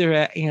myself through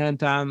it.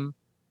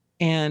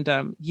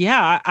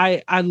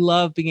 I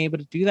love being able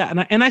to do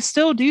that. And I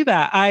still do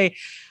that. I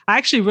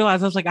actually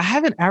realized, I was like, I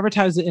haven't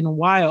advertised it in a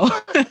while.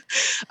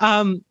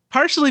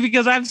 Partially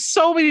because I have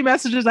so many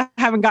messages I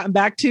haven't gotten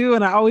back to.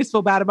 And I always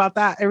feel bad about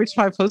that. Every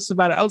time I post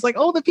about it, I was like,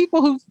 oh, the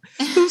people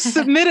who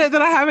submitted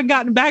that I haven't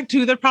gotten back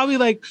to, they're probably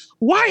like,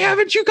 why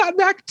haven't you gotten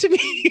back to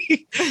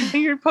me?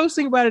 And you're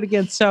posting about it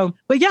again. So,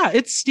 but yeah,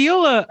 it's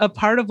still a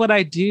part of what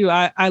I do.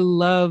 I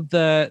love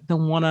the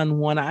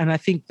one-on-one. And I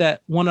think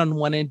that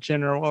one-on-one in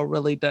general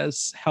really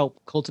does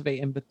help cultivate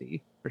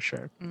empathy. For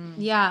sure.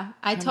 Yeah,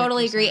 I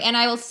totally 100%. agree. And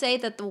I will say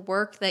that the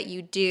work that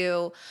you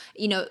do,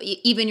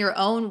 even your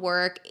own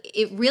work,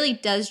 it really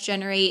does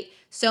generate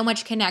so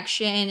much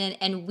connection.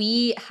 And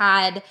we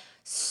had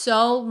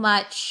so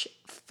much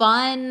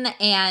fun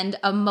and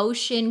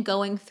emotion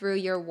going through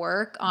your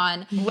work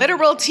on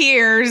Literal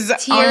tears on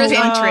Tears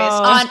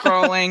Pinterest, on-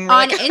 scrolling.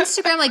 on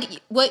Instagram. Like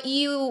what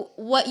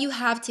you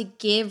have to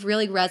give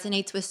really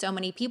resonates with so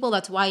many people.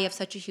 That's why you have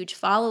such a huge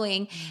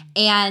following.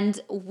 And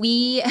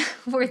we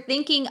were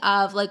thinking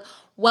of like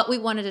what we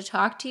wanted to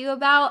talk to you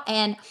about,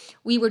 and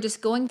we were just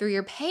going through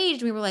your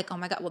page and we were like, oh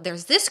my God, well,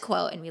 there's this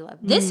quote and we love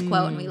this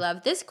quote and we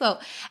love this quote.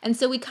 And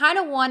so we kind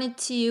of wanted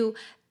to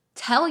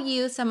tell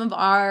you some of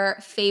our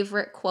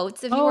favorite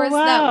quotes of yours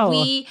that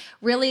we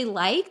really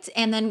liked,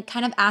 and then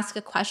kind of ask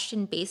a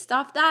question based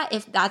off that,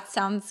 if that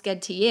sounds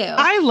good to you.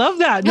 I love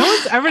that. No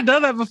one's ever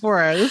done that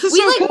before. This is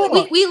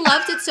cool. We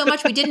loved it so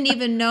much we didn't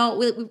even know.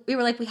 We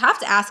were like, we have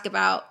to ask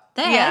about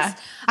this. Yeah.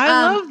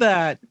 I love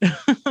that.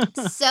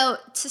 So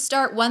to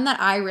start, one that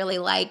I really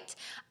liked,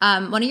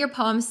 one of your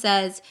poems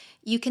says,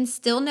 you can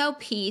still know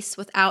peace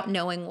without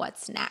knowing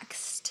what's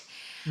next.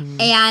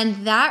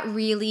 And that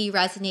really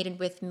resonated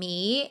with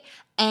me.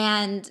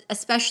 And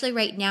especially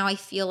right now, I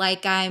feel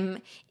like I'm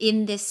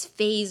in this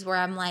phase where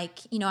I'm like,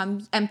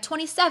 I'm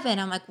 27.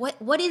 I'm like,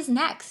 what is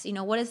next?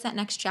 What is that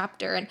next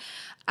chapter? And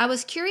I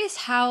was curious,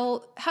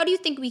 how do you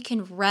think we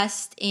can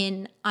rest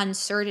in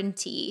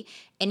uncertainty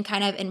and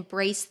kind of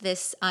embrace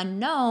this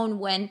unknown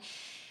when,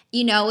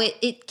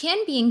 it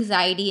can be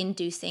anxiety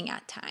inducing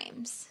at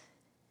times?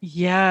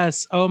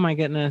 Yes. Oh my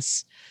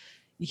goodness.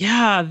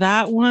 Yeah,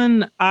 that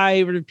one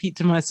I repeat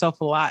to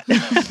myself a lot.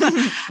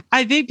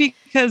 I think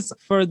because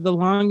for the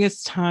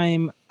longest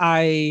time,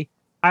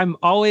 I'm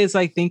always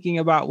like thinking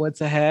about what's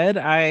ahead.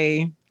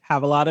 I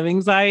have a lot of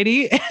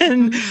anxiety,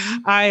 and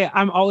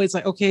I'm always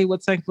like, okay,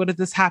 what if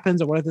this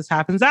happens, or what if this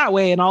happens that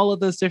way, and all of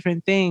those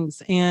different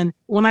things. And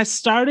when I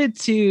started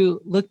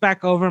to look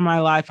back over my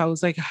life, I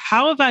was like,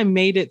 how have I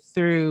made it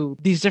through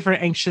these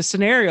different anxious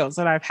scenarios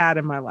that I've had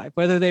in my life,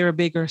 whether they were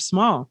big or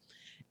small?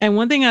 And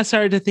one thing I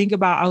started to think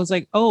about, I was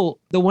like, oh,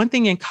 the one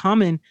thing in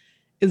common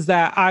is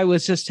that I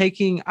was just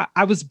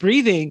I was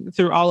breathing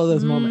through all of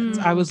those moments.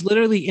 I was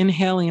literally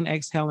inhaling and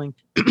exhaling.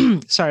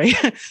 Sorry.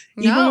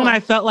 Even when I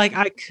felt like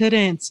I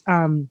couldn't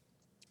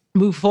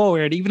move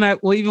forward, even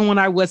when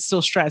I was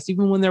still stressed,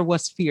 even when there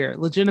was fear,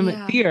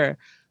 legitimate fear,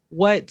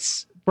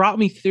 what brought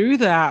me through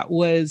that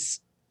was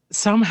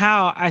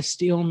somehow I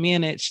still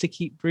managed to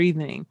keep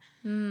breathing.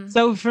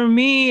 So for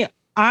me,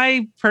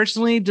 I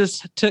personally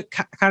just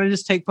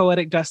take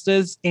poetic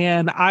justice,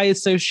 and I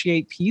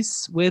associate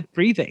peace with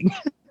breathing.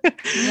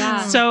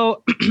 Yeah.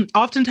 So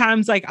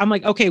oftentimes, like, I'm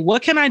like, okay,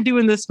 what can I do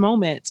in this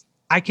moment?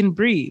 I can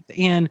breathe.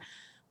 And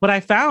what I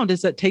found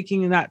is that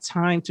taking that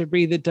time to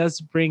breathe, it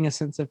does bring a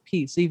sense of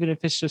peace, even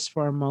if it's just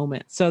for a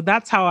moment. So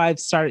that's how I've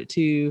started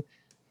to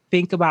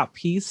think about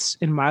peace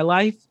in my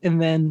life.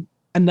 And then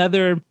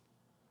another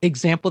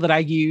example that I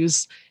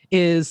use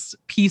is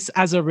peace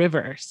as a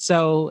river.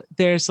 So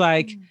there's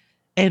like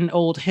an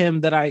old hymn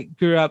that I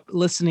grew up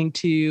listening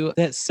to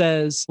that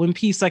says, "When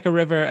peace like a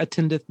river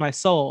attendeth my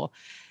soul."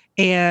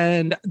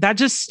 And that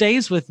just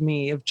stays with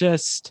me, of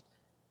just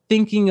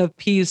thinking of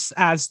peace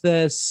as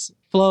this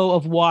flow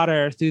of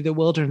water through the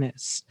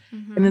wilderness.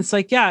 And it's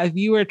like, yeah, if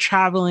you were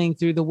traveling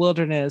through the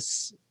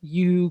wilderness,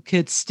 you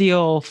could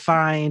still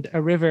find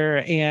a river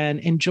and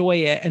enjoy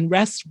it and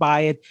rest by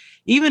it,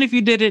 even if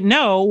you didn't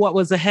know what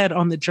was ahead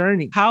on the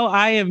journey. How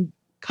I am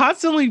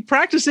constantly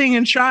practicing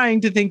and trying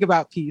to think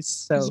about peace.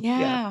 So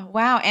yeah.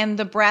 Wow. And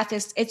the breath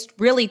it's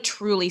really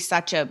truly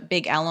such a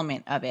big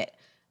element of it.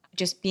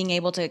 Just being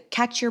able to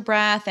catch your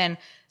breath. And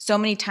so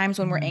many times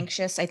when we're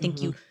anxious, I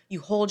think you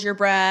hold your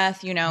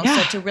breath, you know,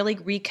 so to really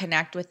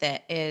reconnect with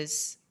it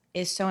is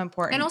so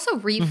important. And also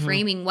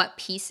reframing what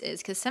peace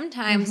is. Because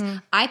sometimes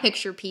I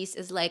picture peace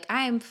as like,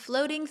 I'm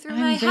floating through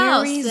my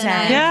house.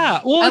 And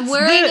I'm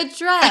wearing a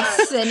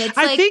dress. And it's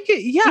I think,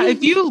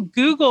 if you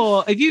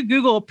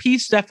Google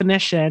peace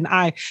definition,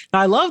 I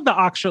love the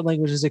Oxford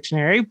Languages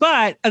Dictionary,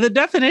 but the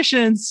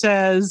definition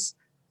says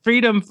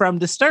freedom from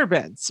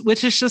disturbance,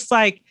 which is just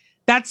like,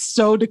 that's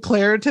so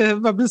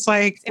declarative. I'm just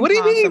like, what do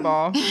you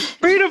mean?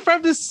 Freedom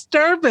from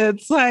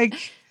disturbance. Like,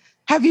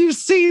 have you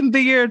seen the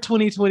year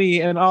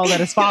 2020 and all that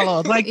has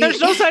followed? Like, there's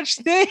no such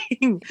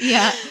thing.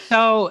 Yeah.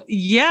 So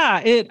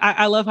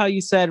I love how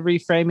you said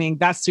reframing.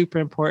 That's super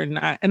important.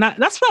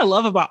 That's what I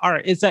love about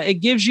art, is that it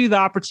gives you the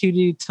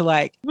opportunity to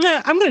like,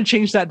 I'm going to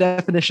change that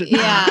definition.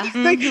 Yeah.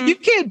 Like, you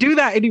can't do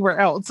that anywhere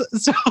else.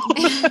 So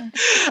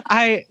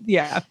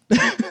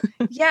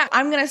Yeah,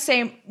 I'm going to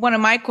say one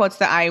of my quotes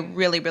that I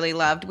really, really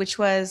loved, which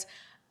was,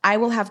 "I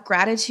will have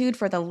gratitude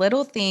for the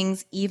little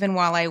things even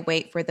while I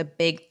wait for the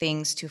big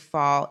things to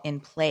fall in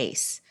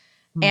place."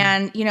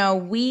 And, you know,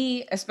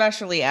 we,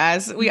 especially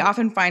as we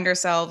often find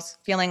ourselves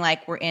feeling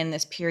like we're in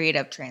this period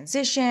of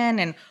transition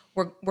and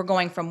we're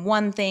going from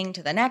one thing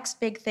to the next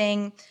big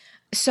thing.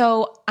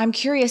 So I'm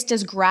curious,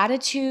 does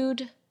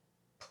gratitude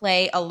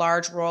play a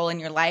large role in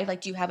your life?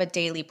 Like, do you have a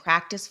daily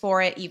practice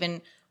for it,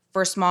 even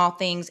for small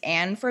things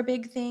and for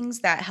big things,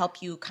 that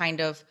help you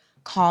kind of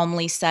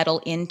calmly settle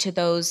into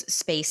those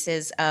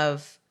spaces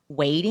of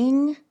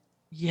waiting?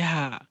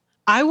 Yeah.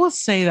 I will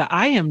say that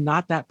I am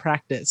not that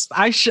practiced.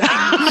 I should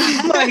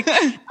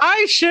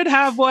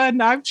have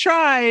one. I've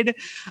tried,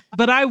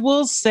 but I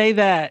will say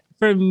that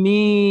for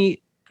me,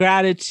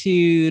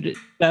 gratitude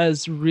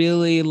does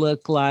really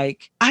look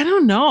like, I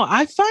don't know.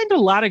 I find a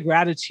lot of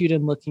gratitude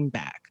in looking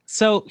back.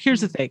 So here's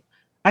the thing.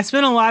 I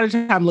spend a lot of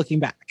time looking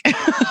back.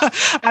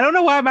 I don't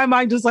know why my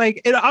mind just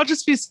like, I'll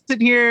just be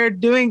sitting here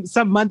doing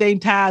some mundane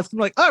task. I'm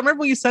like, oh, remember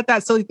when you said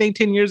that silly thing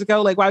 10 years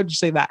ago? Like, why would you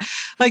say that?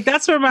 Like,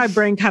 that's where my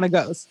brain kind of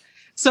goes.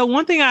 So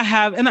one thing I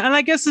have, and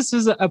I guess this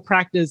is a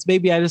practice,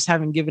 maybe I just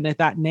haven't given it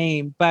that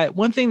name, but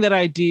one thing that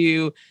I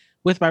do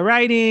with my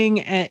writing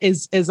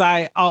is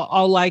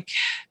I'll like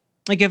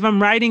if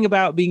I'm writing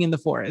about being in the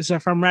forest, or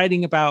if I'm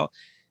writing about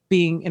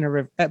being in a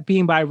river,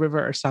 being by a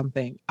river or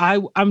something,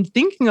 I'm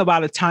thinking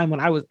about a time when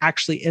I was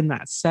actually in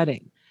that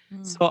setting.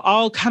 So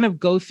I'll kind of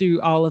go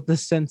through all of the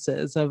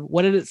senses of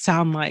what did it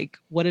sound like?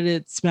 What did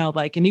it smell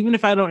like? And even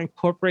if I don't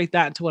incorporate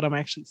that into what I'm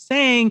actually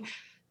saying,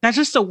 that's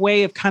just a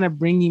way of kind of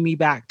bringing me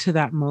back to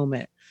that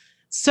moment.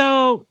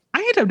 So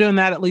I end up doing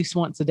that at least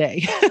once a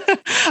day.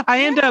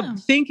 I end up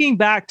thinking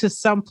back to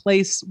some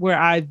place where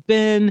I've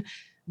been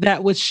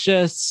that was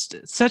just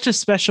such a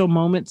special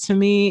moment to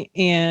me.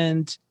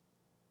 And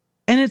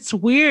it's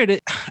weird.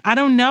 I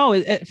don't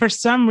know. For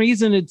some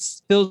reason, it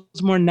feels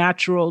more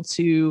natural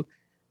to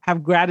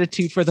have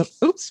gratitude for to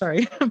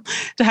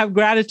have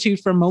gratitude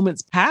for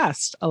moments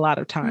past a lot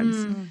of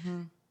times.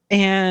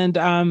 And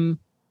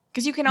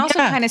because you can also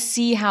kind of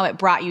see how it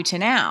brought you to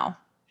now.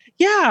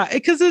 Yeah,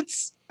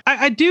 because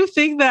I do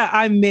think that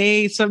I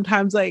may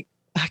sometimes, like,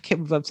 I can't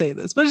believe I'm saying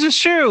this, but it's just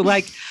true.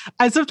 Like,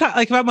 I sometimes,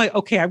 like, if I'm like,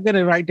 okay, I'm going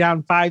to write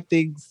down 5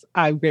 things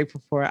I'm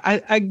grateful for, I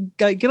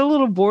get a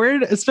little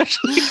bored,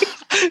 especially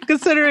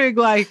considering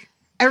like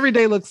every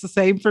day looks the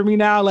same for me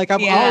now. Like,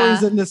 I'm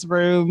always in this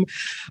room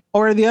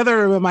or the other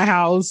room in my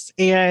house.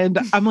 And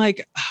I'm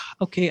like,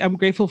 okay, I'm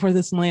grateful for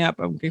this lamp.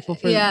 I'm grateful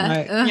for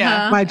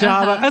my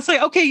job. It's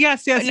like, okay,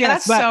 yes.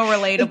 That's so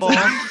relatable.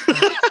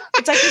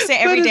 It's like you say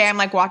every day, I'm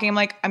like walking, I'm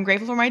like, I'm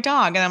grateful for my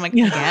dog. And I'm like,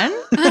 again?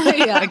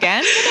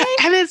 Again today?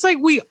 And it's like,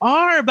 we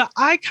are, but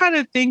I kind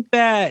of think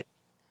that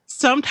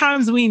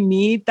sometimes we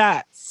need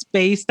that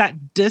space,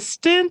 that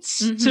distance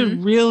to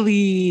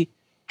really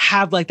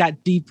have like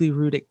that deeply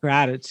rooted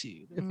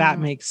gratitude, if that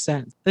makes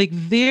sense. Like,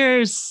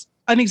 there's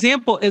an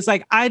example is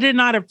like, I did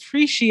not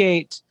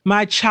appreciate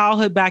my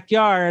childhood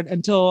backyard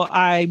until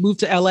I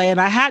moved to LA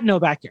and I had no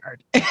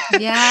backyard.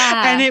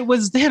 Yeah. And it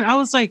was then I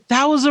was like,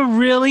 that was a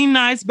really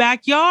nice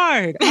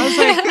backyard. I was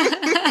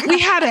like, we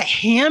had a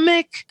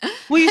hammock.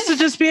 We used to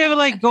just be able to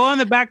like go on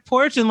the back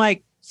porch and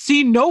like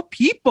see no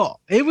people.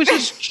 It was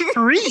just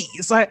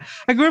trees. I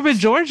grew up in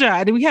Georgia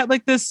and we had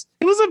like this,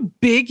 it was a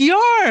big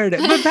yard.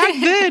 But back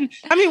then,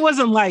 I mean, it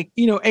wasn't like,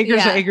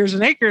 acres and acres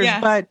and acres.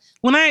 Yeah. But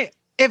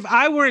if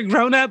I were a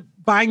grown up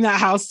buying that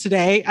house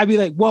today, I'd be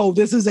like, whoa,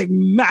 this is a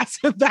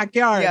massive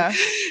backyard. Yeah.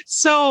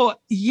 So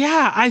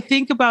yeah, I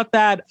think about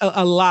that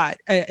a lot.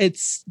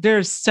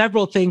 There's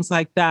several things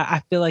like that.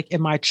 I feel like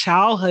in my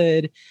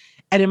childhood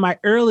and in my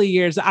early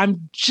years,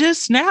 I'm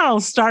just now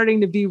starting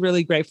to be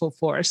really grateful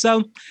for.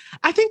 So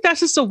I think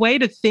that's just a way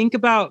to think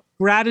about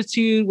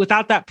gratitude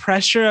without that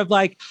pressure of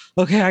like,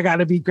 okay, I got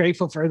to be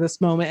grateful for this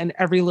moment and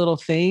every little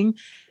thing.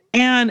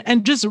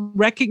 And just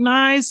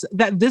recognize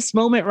that this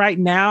moment right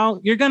now,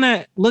 you're going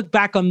to look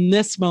back on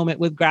this moment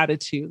with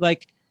gratitude.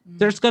 Like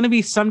there's going to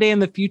be someday in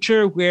the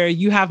future where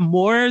you have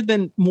more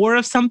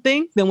of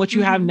something than what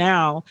you have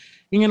now.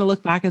 You're going to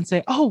look back and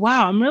say, oh,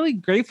 wow, I'm really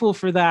grateful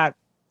for that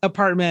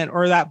apartment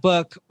or that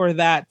book or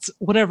that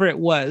whatever it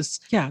was.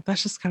 Yeah,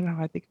 that's just kind of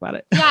how I think about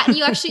it. Yeah, and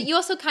you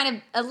also kind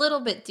of a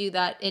little bit do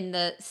that in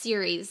the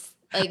series.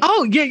 Like,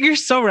 oh yeah, you're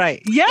so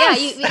right.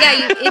 Yes.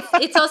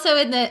 It's also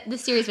in the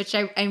series, which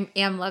I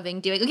am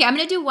loving doing. Okay, I'm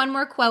going to do one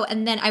more quote,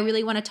 and then I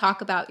really want to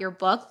talk about your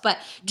book. But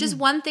just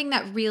one thing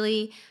that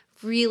really,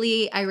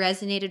 really I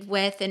resonated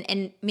with,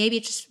 and maybe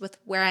just with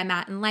where I'm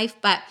at in life,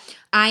 but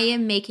I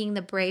am making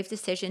the brave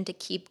decision to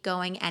keep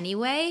going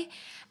anyway.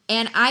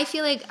 And I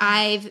feel like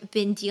I've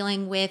been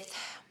dealing with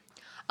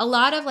a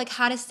lot of like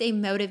how to stay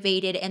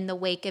motivated in the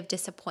wake of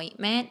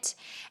disappointment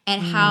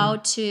and how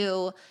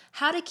to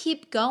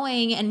keep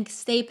going and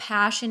stay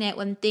passionate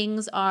when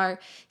things are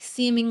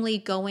seemingly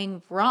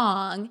going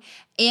wrong.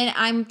 And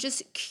I'm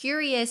just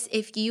curious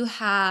if you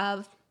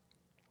have,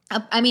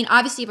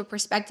 obviously you have a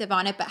perspective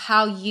on it, but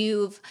how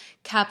you've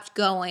kept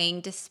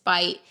going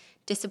despite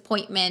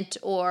disappointment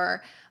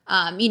or,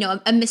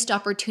 a missed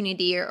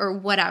opportunity or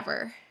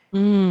whatever.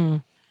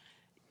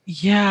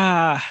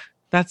 Yeah,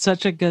 that's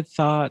such a good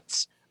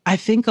thought. I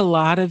think a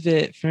lot of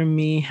it for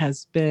me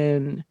has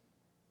been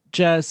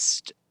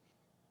just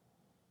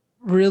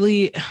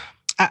really,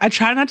 I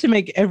try not to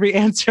make every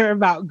answer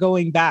about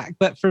going back,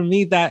 but for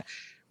me, that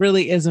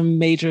really is a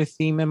major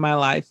theme in my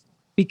life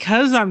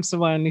because I'm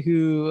someone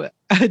who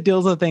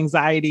deals with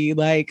anxiety,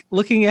 like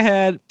looking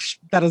ahead,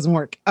 that doesn't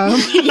work.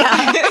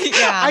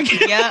 I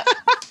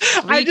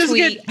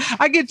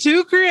get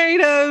too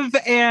creative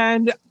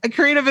and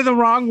creative in the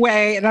wrong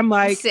way. And I'm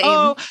like,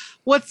 oh,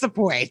 what's the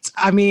point?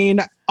 I mean,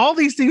 all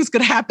these things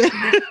could happen.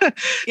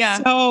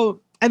 Yeah. So,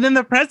 and then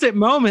the present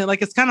moment,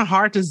 like it's kind of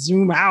hard to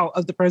zoom out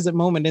of the present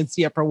moment and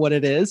see it for what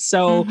it is.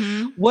 So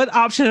what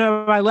option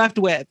am I left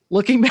with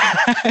looking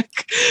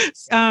back?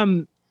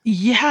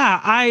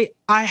 I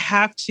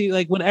have to,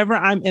 like, whenever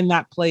I'm in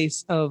that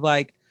place of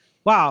like,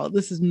 wow,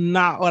 this is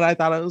not what I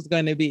thought it was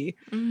going to be.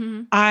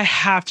 I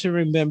have to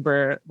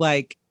remember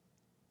like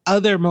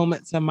other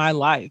moments in my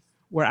life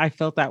where I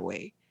felt that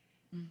way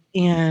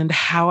and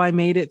how I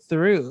made it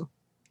through.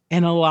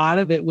 And a lot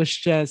of it was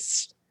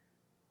just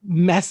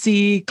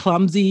messy,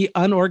 clumsy,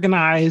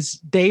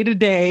 unorganized, day to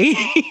day,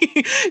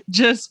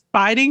 just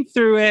fighting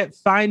through it,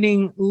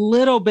 finding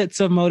little bits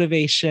of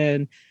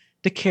motivation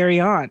to carry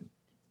on.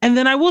 And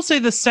then I will say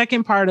the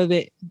second part of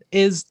it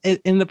is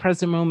in the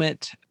present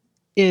moment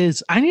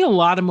is I need a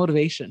lot of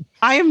motivation.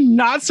 I am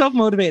not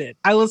self-motivated.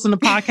 I listen to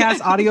podcasts,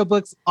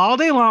 audiobooks all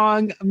day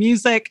long,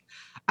 music.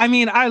 I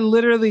mean, I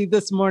literally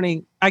this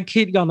morning, I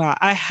kid y'all not,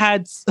 I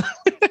had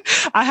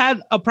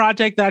a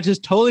project that I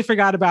just totally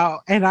forgot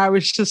about. And I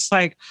was just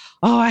like,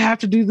 oh, I have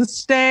to do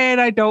this today and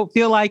I don't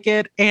feel like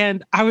it.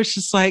 And I was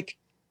just like,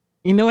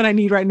 you know what I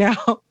need right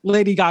now?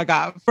 Lady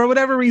Gaga, for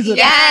whatever reason.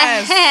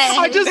 Yes.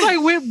 I just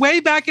like went way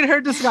back in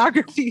her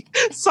discography,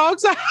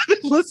 songs I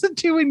haven't listened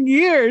to in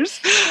years.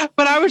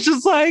 But I was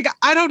just like,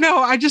 I don't know.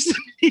 I just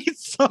need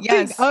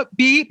something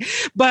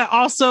upbeat, but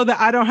also that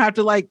I don't have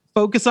to like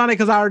focus on it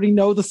because I already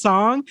know the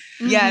song.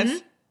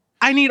 Yes.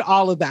 I need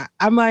all of that.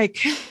 I'm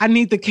like, I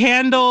need the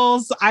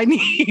candles. I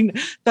need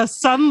the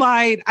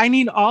sunlight. I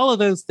need all of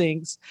those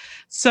things.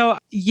 So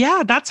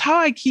yeah, that's how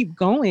I keep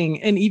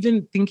going. And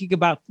even thinking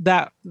about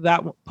that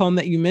poem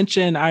that you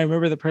mentioned, I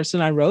remember the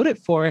person I wrote it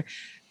for.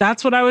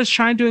 That's what I was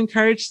trying to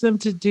encourage them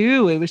to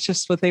do. It was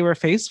just what they were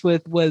faced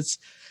with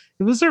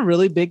it was a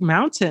really big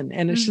mountain.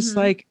 And it's just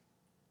like,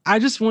 I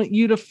just want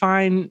you to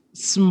find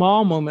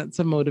small moments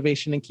of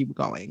motivation and keep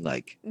going.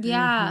 Like,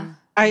 yeah.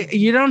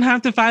 You don't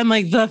have to find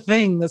like the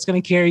thing that's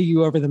going to carry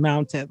you over the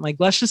mountain. Like,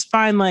 let's just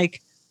find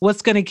like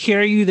what's going to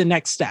carry you the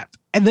next step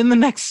and then the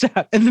next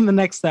step and then the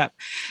next step.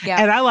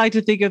 Yeah. And I like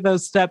to think of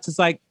those steps as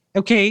like,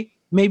 okay,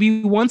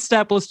 maybe one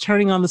step was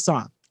turning on the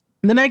song.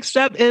 The next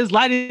step is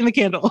lighting the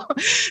candle.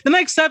 The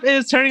next step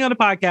is turning on a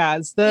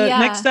podcast. The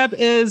next step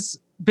is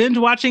binge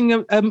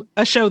watching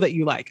a show that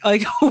you like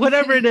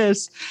whatever it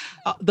is.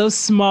 Those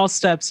small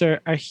steps are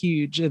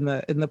huge in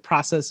the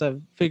process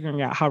of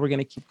figuring out how we're going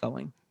to keep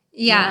going.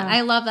 Yeah,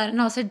 I love that.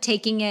 And also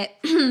taking it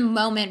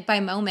moment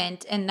by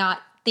moment and not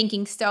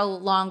thinking so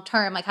long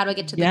term. Like, how do I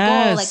get to the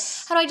goal? Like,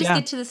 how do I just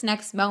get to this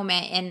next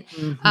moment? And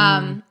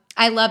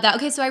I love that.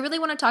 Okay, so I really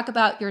want to talk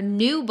about your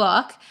new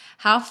book,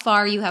 How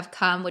Far You Have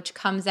Come, which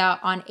comes out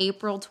on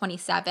April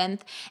 27th.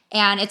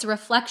 And it's a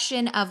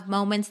reflection of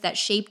moments that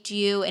shaped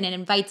you, and it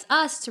invites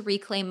us to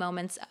reclaim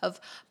moments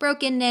of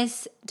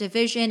brokenness,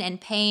 division,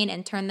 and pain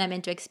and turn them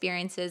into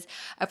experiences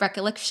of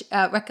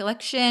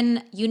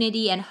recollection,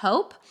 unity, and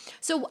hope.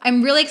 So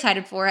I'm really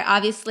excited for it.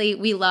 Obviously,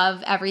 we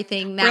love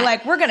everything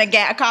that we're going to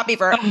get a copy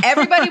for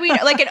everybody we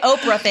know, like an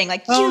Oprah thing,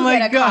 like you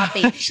get a copy,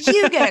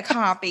 you get a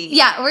copy.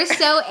 Yeah, we're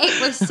so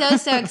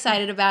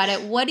excited about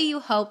it. What do you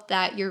hope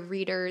that your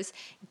readers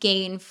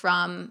gain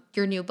from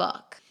your new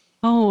book?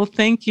 Oh, well,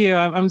 thank you.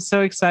 I'm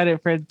so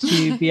excited for it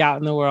to be out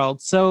in the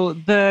world. So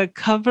the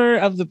cover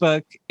of the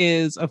book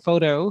is a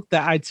photo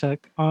that I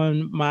took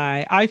on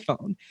my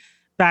iPhone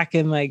back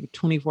in like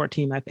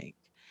 2014, I think.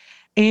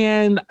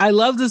 And I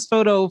love this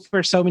photo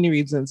for so many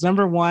reasons.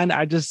 Number one,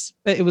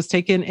 it was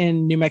taken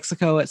in New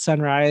Mexico at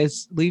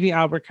sunrise, leaving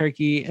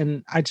Albuquerque.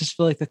 And I just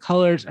feel like the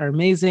colors are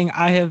amazing.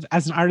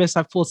 As an artist,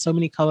 I've pulled so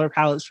many color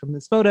palettes from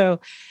this photo.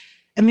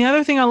 And the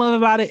other thing I love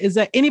about it is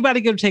that anybody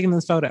could have taken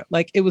this photo.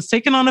 Like, it was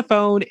taken on a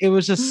phone. It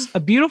was just a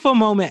beautiful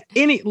moment.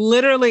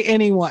 Literally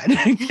anyone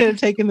could have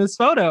taken this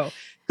photo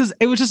because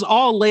it was just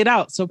all laid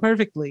out so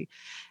perfectly.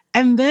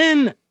 And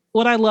then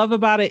what I love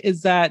about it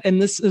is that,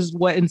 and this is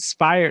what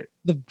inspired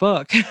the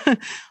book,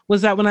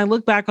 was that when I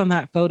look back on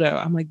that photo,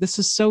 I'm like, this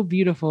is so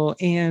beautiful.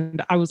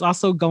 And I was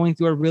also going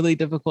through a really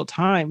difficult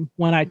time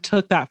when I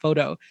took that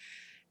photo.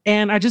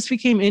 And I just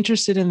became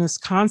interested in this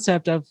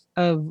concept of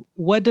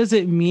what does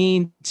it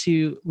mean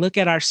to look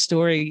at our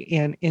story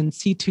and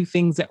see two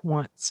things at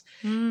once.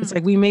 It's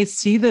like we may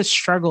see the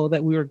struggle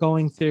that we were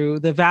going through,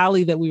 the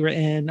valley that we were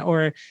in,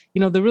 or,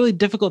 the really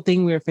difficult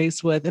thing we were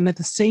faced with. And at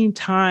the same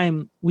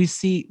time, we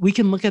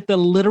can look at the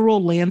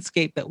literal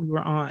landscape that we were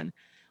on.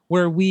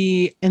 Were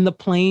we in the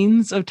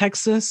plains of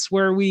Texas?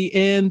 Were we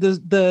in the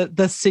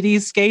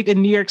cityscape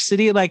in New York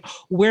City? Like,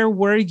 where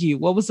were you?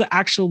 What was the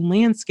actual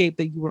landscape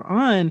that you were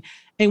on?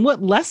 And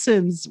what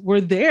lessons were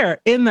there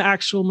in the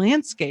actual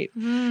landscape?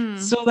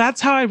 So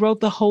that's how I wrote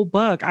the whole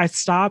book. I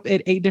stop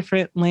at 8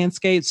 different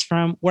landscapes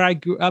from where I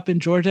grew up in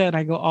Georgia, and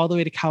I go all the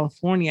way to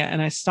California.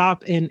 And I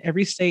stop in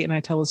every state and I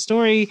tell a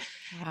story.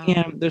 Wow.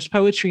 And there's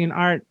poetry and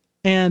art.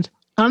 And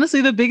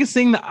honestly, the biggest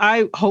thing that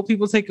I hope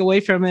people take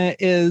away from it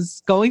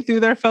is going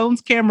through their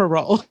phone's camera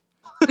roll,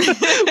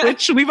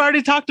 which we've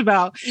already talked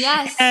about.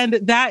 Yes. And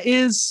that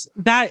is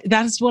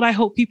what I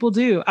hope people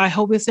do. I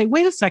hope they say,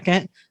 wait a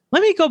second,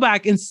 let me go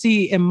back and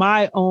see in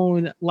my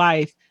own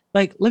life,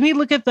 like, let me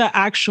look at the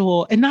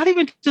actual, and not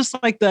even just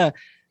like the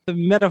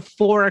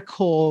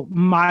metaphorical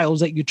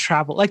miles that you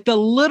travel, like the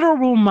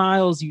literal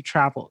miles you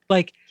traveled.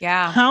 Like,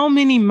 how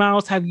many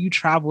miles have you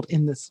traveled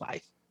in this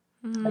life?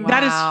 Wow.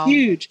 That is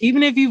huge.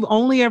 Even if you've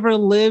only ever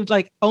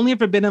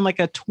been in like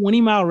a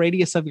 20-mile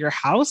radius of your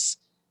house,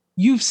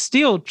 you've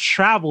still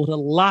traveled a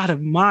lot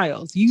of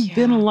miles. You've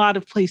been a lot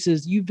of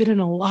places. You've been in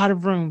a lot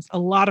of rooms, a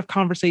lot of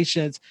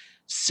conversations,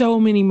 so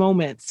many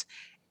moments.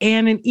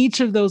 And in each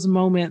of those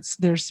moments,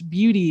 there's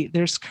beauty,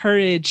 there's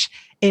courage,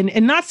 and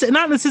not in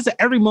the sense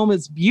that every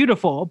moment's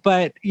beautiful,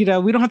 but we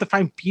don't have to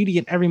find beauty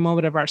in every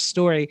moment of our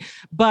story,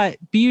 but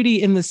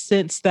beauty in the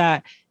sense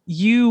that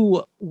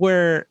you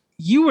were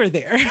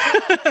there.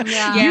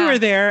 You were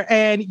there,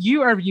 and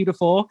you are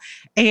beautiful,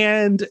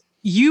 and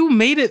you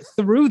made it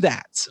through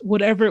that,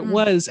 whatever it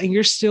was, and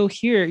you're still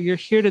here. You're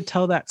here to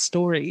tell that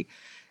story.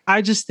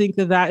 I just think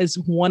that is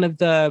one of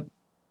the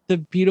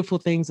beautiful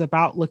things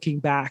about looking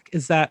back,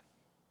 is that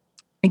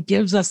it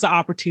gives us the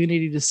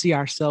opportunity to see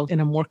ourselves in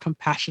a more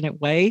compassionate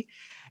way.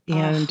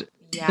 And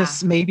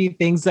just maybe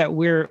things that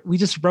we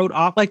just wrote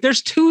off. Like,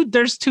 there's two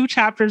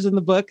chapters in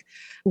the book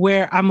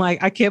where I'm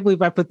like, I can't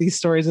believe I put these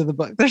stories in the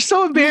book. They're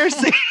so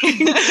embarrassing.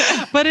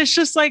 But it's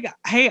just like,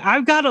 hey,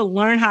 I've got to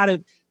learn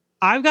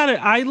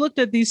I looked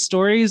at these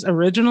stories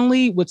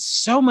originally with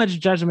so much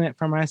judgment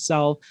for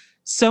myself,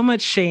 so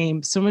much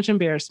shame, so much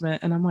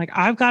embarrassment. And I'm like,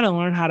 I've got to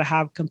learn how to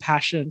have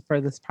compassion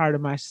for this part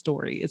of my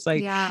story. It's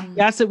like,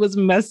 yes, it was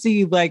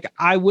messy. Like,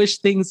 I wish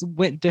things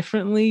went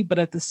differently, but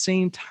at the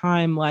same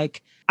time,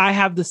 like, I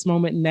have this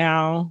moment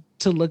now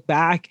to look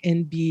back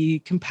and be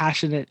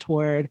compassionate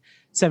toward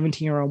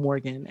 17-year-old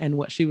Morgan and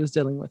what she was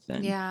dealing with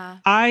then.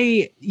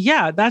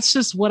 That's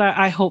just what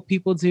I hope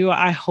people do.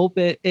 I hope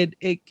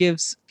it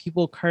gives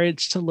people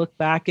courage to look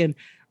back and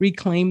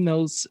reclaim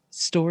those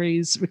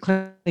stories,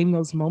 reclaim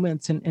those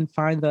moments, and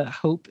find the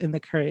hope and the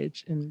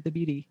courage and the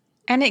beauty.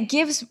 And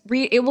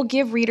it will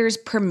give readers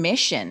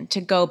permission to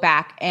go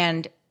back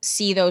and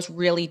see those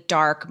really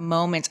dark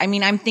moments. I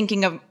mean, I'm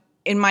thinking of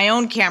in my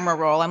own camera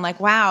roll, I'm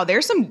like, wow,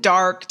 there's some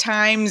dark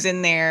times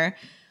in there,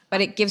 but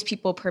it gives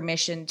people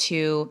permission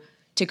to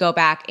go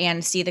back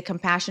and see the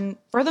compassion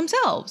for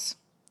themselves.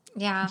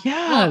 Yeah.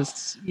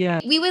 Yes.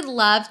 Well, we would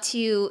love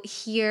to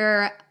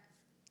hear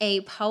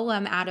a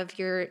poem out of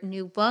your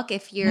new book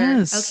if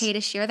you're okay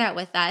to share that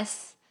with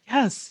us.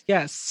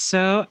 Yes.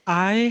 So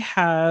I'm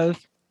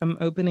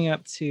opening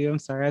up to, I'm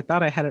sorry, I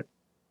thought I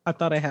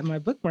had my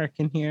bookmark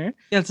in here.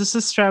 Yes, this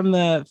is from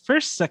the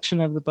first section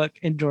of the book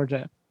in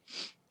Georgia.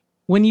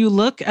 When you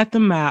look at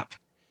the map,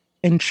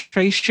 and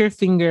trace your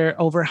finger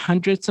over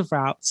hundreds of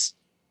routes,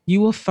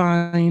 you will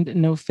find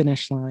no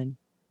finish line.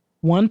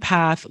 One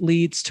path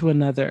leads to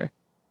another.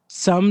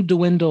 Some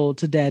dwindle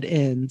to dead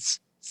ends,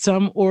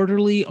 some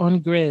orderly on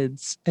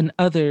grids, and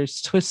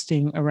others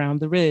twisting around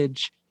the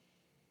ridge.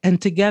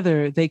 And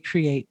together they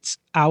create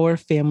our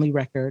family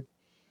record,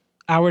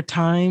 our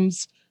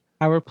times,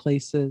 our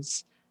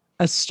places,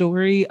 a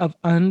story of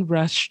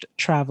unrushed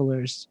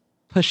travelers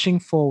pushing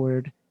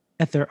forward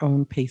at their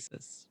own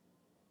paces.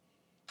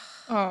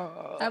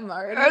 Oh. I'm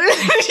already,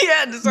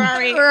 Yeah,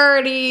 sorry. we're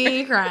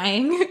already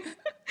crying.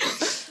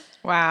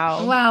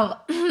 Wow.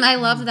 Wow. I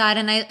love that.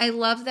 And I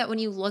love that when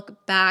you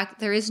look back,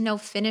 there is no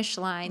finish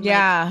line.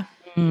 Yeah.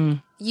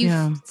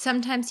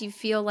 Sometimes you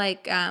feel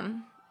like,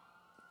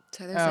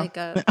 so there's like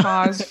a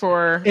pause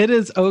for It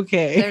is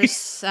okay. there's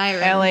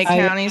sirens. LA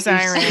County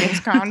sirens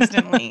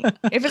constantly.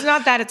 If it's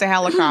not that, it's a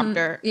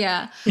helicopter.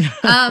 Yeah.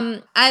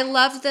 I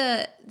love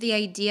the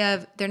idea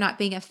of there not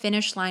being a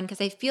finish line,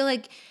 because I feel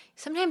like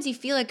sometimes you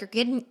feel like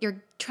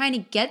you're trying to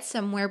get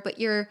somewhere, but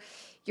you're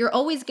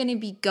always going to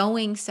be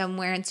going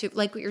somewhere. And so,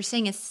 like what you're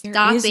saying is stopping.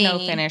 There is no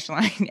finish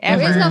line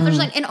ever. There is no finish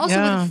line. And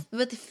also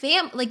with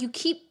the like you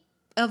keep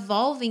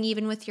evolving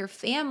even with your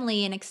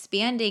family and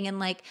expanding, and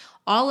like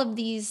all of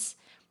these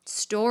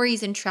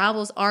stories and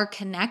travels are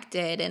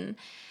connected. And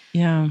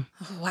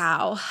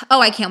wow.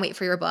 Oh, I can't wait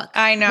for your book.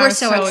 I know. We're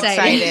so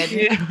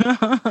excited.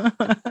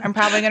 I'm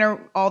probably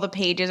all the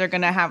pages are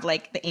going to have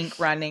like the ink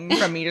running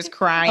from me just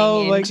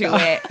crying into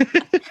it.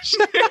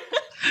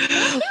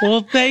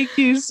 Well, thank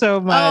you so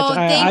much.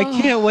 I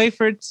can't wait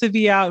for it to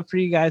be out for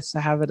you guys to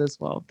have it as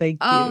well.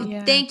 Thank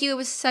you. Thank you. It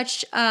was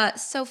such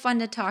so fun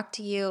to talk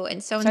to you,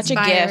 and so such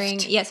inspiring. A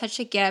gift. Yeah, such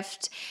a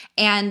gift.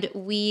 And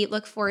we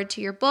look forward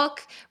to your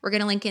book. We're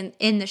going to link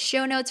in the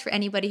show notes for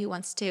anybody who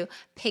wants to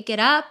pick it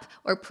up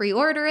or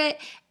pre-order it.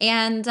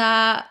 And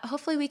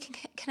hopefully we can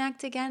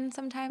connect again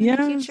sometime in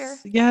the future.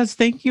 Yes,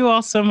 thank you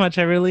all so much.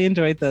 I really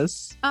enjoyed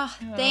this. Oh,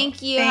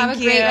 thank you. Have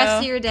a great rest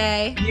of your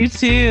day. You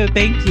too.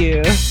 Thank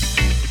you.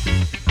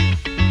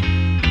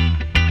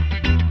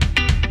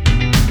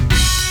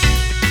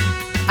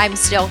 I'm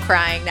still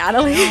crying,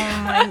 Natalie.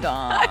 Oh my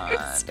God.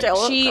 I'm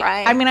still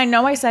crying. I mean, I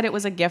know I said it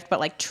was a gift, but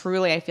like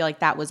truly, I feel like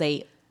that was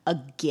a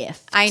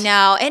gift. I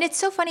know. And it's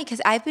so funny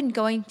because I've been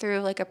going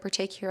through like a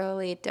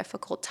particularly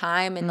difficult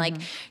time, and like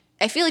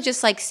I feel like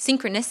just like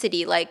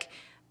synchronicity, like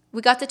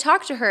we got to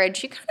talk to her and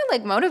she kind of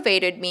like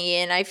motivated me,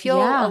 and I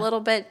feel a little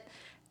bit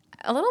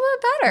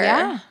better.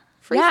 Yeah.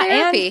 Free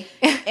therapy.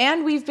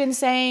 And we've been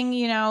saying,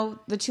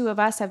 the two of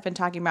us have been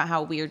talking about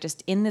how we are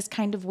just in this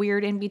kind of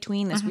weird in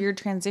between, this weird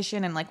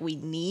transition, and like we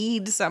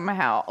need some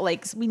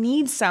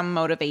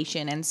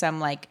motivation and some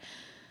like.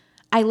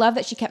 I love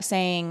that she kept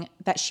saying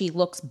that she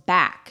looks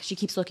back. She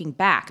keeps looking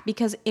back,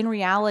 because in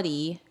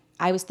reality,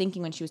 I was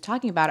thinking when she was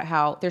talking about it,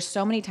 how there's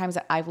so many times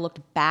that I've looked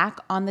back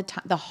on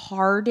the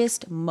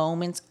hardest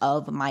moments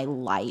of my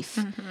life,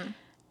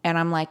 and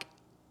I'm like,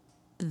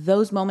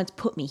 those moments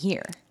put me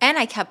here. And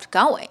I kept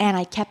going. And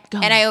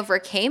I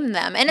overcame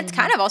them. And it's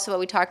kind of also what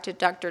we talked to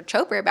Dr.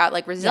 Chopra about,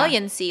 like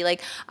resiliency. Yeah.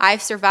 Like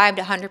I've survived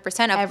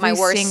 100% of my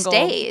worst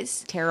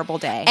days. Terrible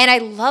day. And I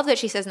love that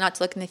she says not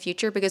to look in the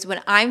future, because when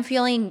I'm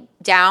feeling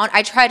down,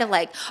 I try to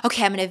like,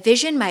 okay, I'm going to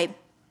vision my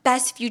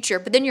best future.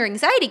 But then your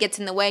anxiety gets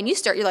in the way and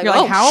you're like,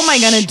 how am I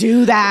going to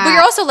do that? But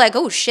you're also like,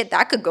 oh shit,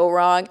 that could go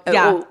wrong.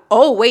 Yeah.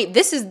 Oh wait,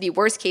 this is the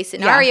worst case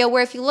scenario,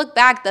 where if you look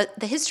back,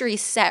 the history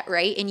is set,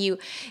 right? And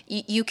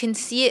you can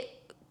see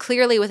it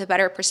clearly with a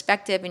better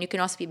perspective, and you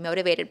can also be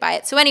motivated by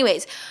it. So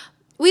anyways,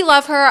 we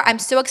love her. I'm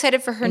so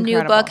excited for her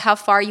new book, How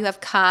Far You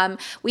Have Come.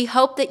 We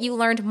hope that you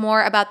learned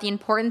more about the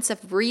importance of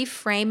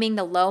reframing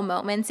the low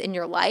moments in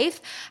your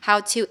life, how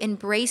to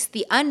embrace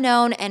the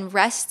unknown and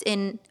rest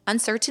in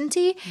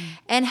uncertainty,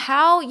 and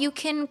how you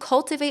can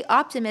cultivate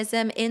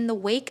optimism in the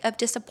wake of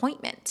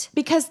disappointment.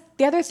 Because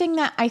the other thing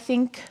that I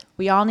think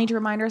we all need to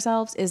remind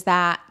ourselves is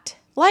that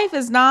life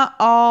is not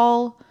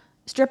all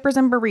strippers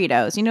and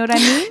burritos. You know what I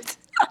mean?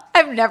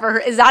 I've never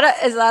heard. Is that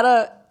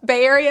a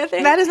Bay Area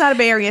thing? That is not a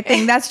Bay Area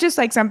thing. That's just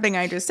like something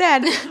I just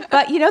said.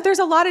 But, there's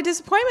a lot of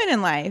disappointment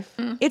in life.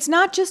 It's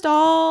not just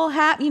all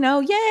happy,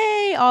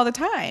 yay all the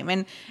time.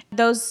 And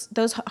those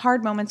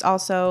hard moments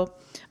also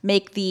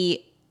make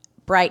the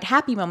bright,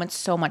 happy moments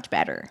so much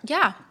better.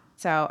 Yeah.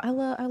 So I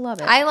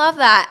love it. I love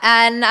that.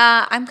 And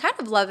I'm kind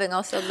of loving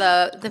also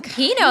the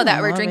Pinot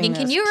that we're drinking.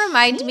 Can you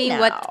remind me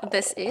what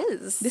this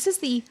is? This is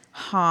the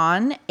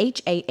Hahn,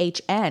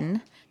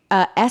 Hahn,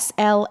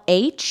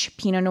 SLH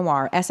Pinot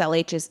Noir.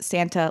 SLH is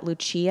Santa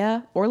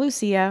Lucia or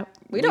Lucia.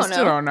 We don't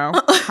still don't know.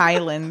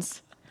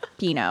 Highlands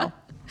Pinot.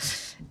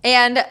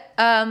 And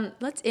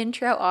let's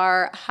intro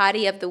our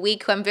hottie of the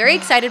week, who I'm very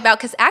excited about,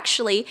 because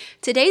actually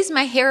today's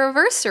my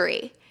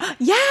hair-iversary.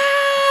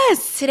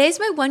 Yes, today's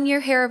my 1-year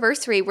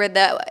hair-iversary. Where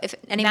if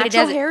anybody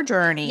natural does hair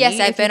journey.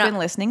 Yes, I've been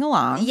listening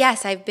along.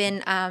 Yes, I've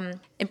been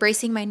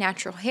embracing my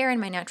natural hair and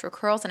my natural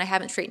curls, and I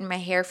haven't straightened my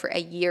hair for a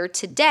year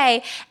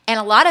today. And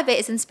a lot of it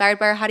is inspired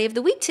by our hottie of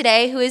the week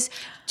today, who is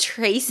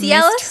Tracee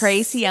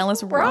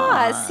Ellis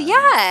Ross.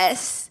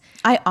 Yes,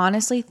 I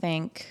honestly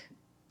think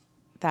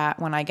that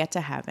when I get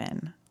to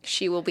heaven,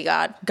 She will be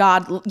God.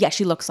 God, yeah,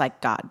 she looks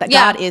like God. That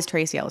Yeah. God is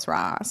Tracy Ellis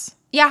Ross.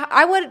 Yeah,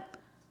 I would.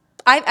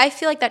 I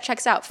feel like that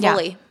checks out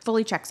fully. Yeah,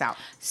 fully checks out.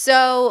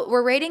 So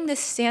we're rating this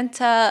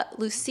Santa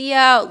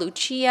Lucia.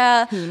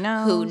 Who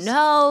knows? Who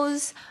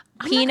knows?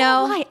 I'm Pinot.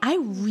 not gonna lie, I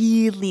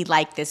really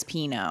like this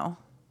Pinot.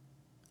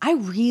 I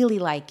really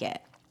like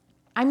it.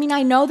 I mean,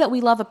 I know that we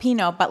love a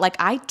Pinot, but like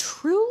I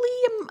truly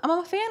I'm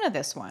a fan of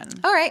this one.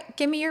 All right,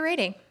 give me your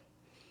rating.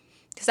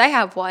 Because I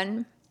have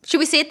one. Should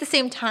we say it at the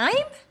same time?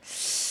 I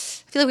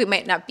feel like we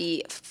might not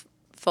be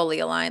fully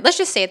aligned. Let's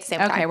just say it at the same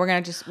time. Okay, we're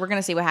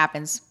gonna see what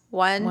happens.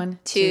 1,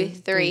 2,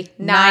 3,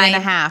 9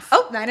 9.5.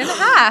 Oh,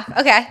 9.5.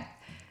 Okay.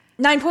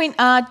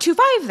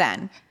 9.25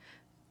 then,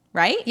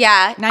 right?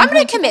 Yeah. I'm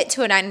going 9.25. to commit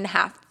to a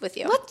 9.5 with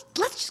you. Let's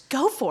just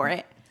go for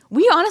it.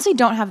 We honestly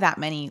don't have that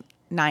many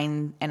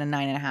 9 and a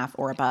 9.5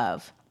 or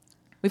above.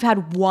 We've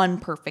had one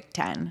perfect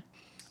 10.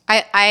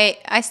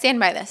 I stand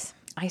by this.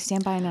 I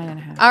stand by a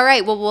 9.5. All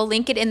right. Well, we'll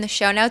link it in the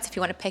show notes if you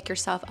want to pick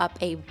yourself up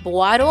a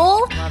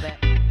bottle. Love it.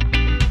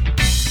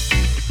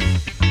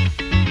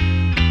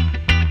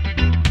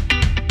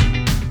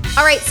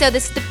 All right, so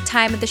this is the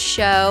time of the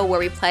show where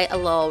we play a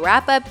little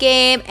wrap-up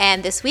game,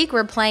 and this week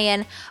we're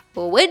playing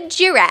Would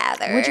You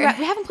Rather.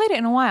 We haven't played it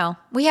in a while.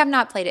 We have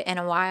not played it in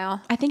a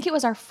while. I think it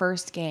was our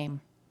first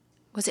game.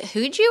 Was it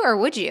Who'd You or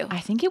Would You? I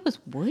think it was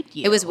Would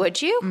You. It was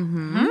Would You?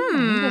 I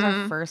think it was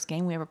our first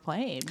game we ever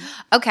played.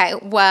 Okay,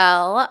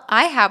 well,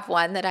 I have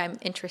one that I'm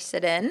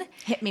interested in.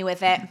 Hit me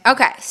with it.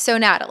 Okay, so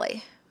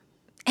Natalie,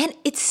 and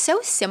it's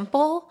so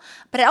simple,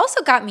 but it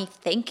also got me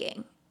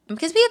thinking.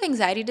 Because we have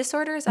anxiety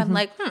disorders, I'm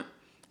like,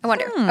 I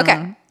wonder.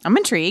 Okay, I'm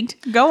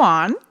intrigued. Go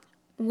on.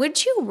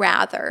 would you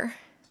rather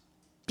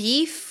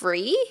be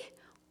free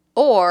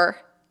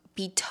or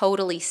be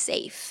totally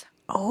safe?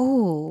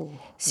 Oh.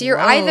 So you're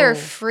either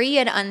free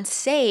and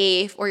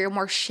unsafe, or you're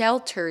more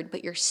sheltered,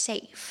 but you're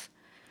safe.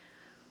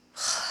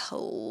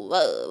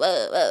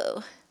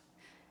 Whoa.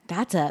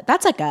 That's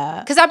like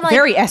a 'Cause I'm like-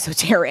 very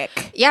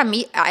esoteric. Yeah,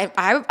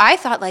 I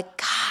thought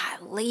like,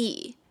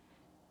 golly.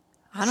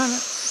 I don't know.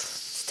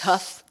 It's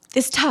tough.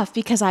 It's tough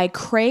because I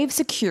crave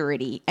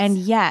security and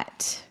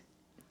yet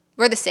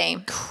We're the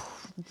same.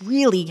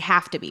 really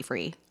have to be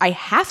free. I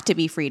have to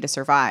be free to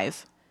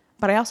survive,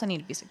 but I also need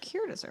to be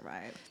secure to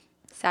survive.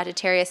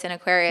 Sagittarius and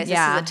Aquarius. This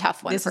is a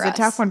tough one for us. This is a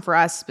tough one for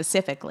us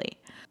specifically.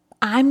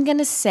 I'm going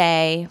to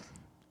say,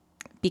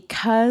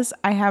 because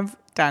I have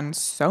done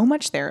so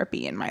much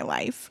therapy in my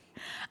life,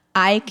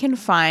 I can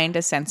find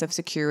a sense of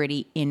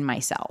security in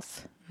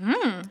myself.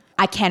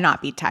 I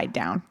cannot be tied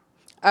down.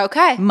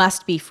 Okay.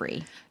 Must be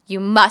free. You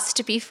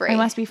must be free. I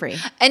must be free.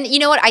 And you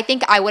know what? I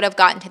think I would have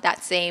gotten to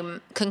that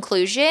same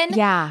conclusion.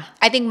 Yeah.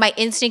 I think my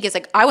instinct is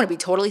like, I want to be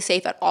totally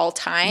safe at all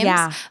times.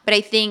 Yeah. But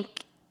I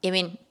think,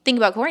 think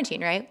about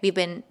quarantine, right? We've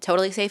been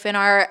totally safe in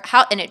our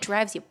house, and it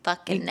drives you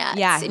fucking nuts.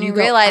 Yeah. And you're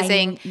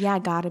realizing, I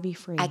gotta be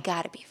free. I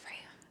gotta be free.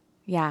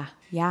 Yeah.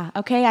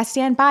 Okay, I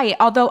stand by it.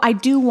 Although I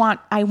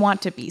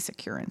want to be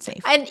secure and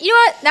safe. And you know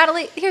what,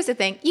 Natalie? Here's the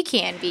thing: you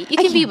can be. You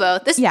can be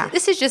both. This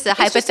is just a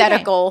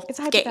hypothetical. It's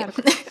a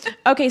hypothetical.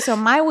 Okay, so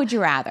my would you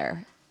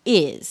rather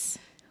is: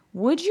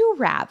 would you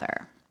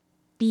rather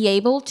be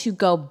able to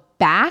go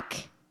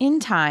back in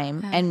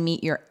time and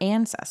meet your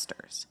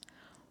ancestors,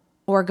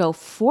 or go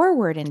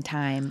forward in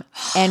time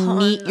and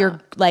meet your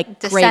great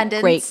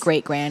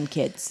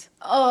grandkids?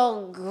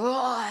 Oh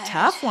God,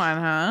 Tough one,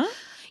 huh?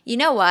 You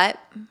know what?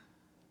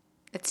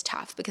 It's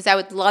tough because I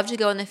would love to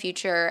go in the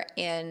future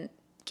and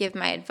give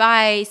my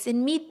advice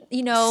and meet,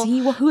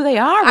 see who they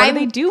are. What are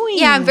they doing?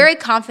 Yeah, I'm very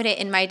confident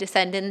in my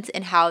descendants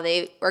and how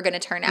they are going to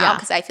turn out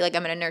because I feel like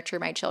I'm going to nurture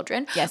my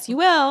children. Yes, you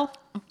will.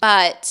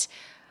 But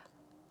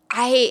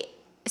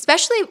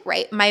especially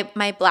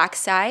my black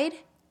side,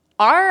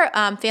 our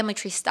family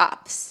tree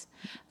stops.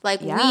 Like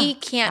we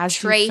can't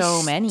trace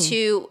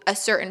to a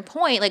certain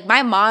point. Like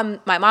my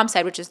mom's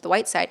side, which is the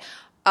white side.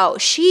 Oh,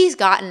 she's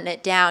gotten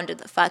it down to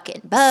the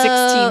fucking bow,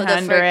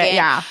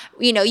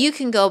 1600, you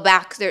can go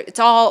back there. It's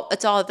all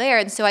there.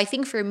 And so I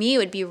think for me, it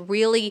would be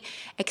really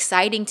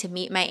exciting to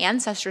meet my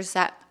ancestors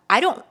that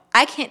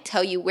I can't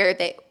tell you where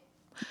they.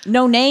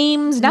 No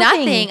names,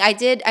 nothing. I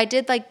did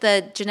like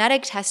the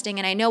genetic testing,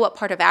 and I know what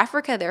part of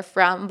Africa they're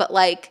from, but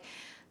like,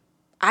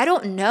 I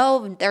don't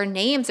know their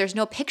names. There's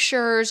no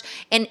pictures.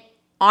 And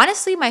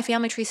honestly, my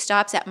family tree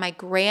stops at my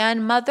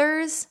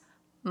grandmother's,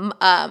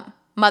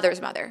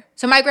 mother's mother.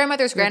 So my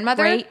grandmother's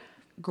grandmother.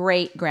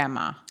 Great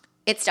grandma.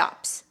 It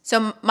stops.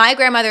 So my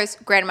grandmother's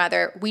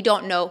grandmother, we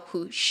don't know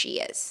who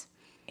she is.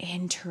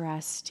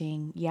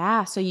 Interesting.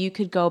 Yeah. So you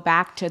could go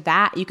back to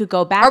that. You could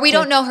go back. Or we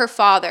don't know her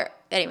father.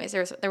 Anyways,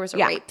 there was a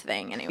rape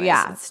thing. Anyways.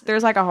 Yeah.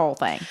 There's like a whole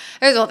thing.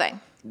 There's a whole thing.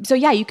 So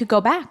yeah, you could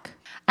go back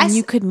and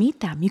you could meet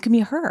them. You could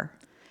meet her.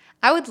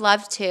 I would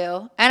love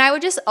to. And I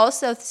would just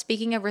also,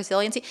 speaking of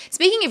resiliency,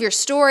 speaking of your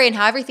story and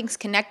how everything's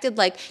connected,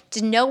 like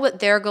to know what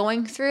they're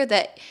going through,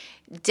 that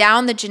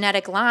down the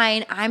genetic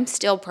line, I'm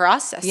still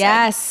processing.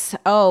 Yes.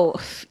 Oh,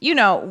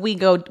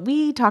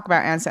 we talk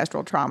about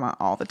ancestral trauma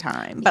all the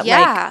time. But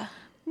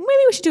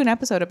maybe we should do an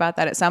episode about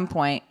that at some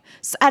point.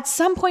 At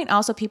some point,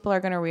 also, people are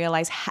going to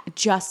realize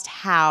just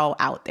how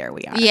out there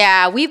we are.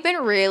 Yeah, we've been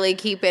really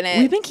keeping it.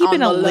 We've been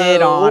keeping a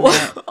lid on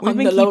it. We've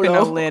been keeping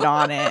a lid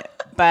on it,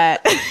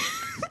 but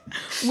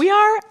we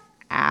are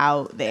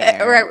out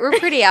there. Right, we're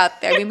pretty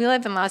out there. I mean, we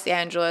live in Los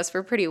Angeles.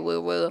 We're pretty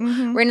woo-woo.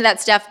 We're into that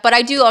stuff. But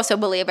I do also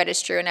believe it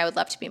is true, and I would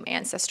love to be my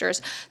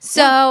ancestors.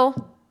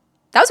 So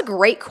that was a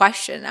great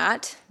question,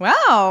 Nat.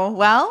 Wow.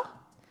 Well,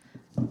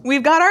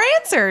 we've got our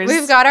answers.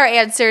 We've got our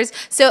answers.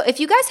 So if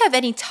you guys have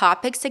any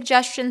topic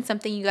suggestions,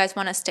 something you guys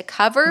want us to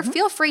cover,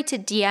 feel free to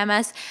DM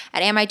us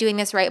at Am I Doing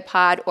This Right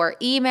Pod or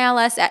email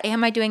us at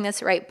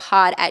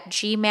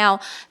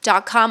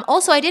amidoingthisrightpod@gmail.com.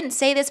 Also, I didn't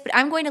say this, but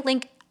I'm going to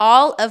link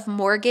all of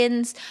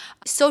Morgan's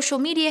social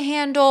media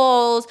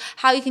handles,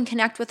 how you can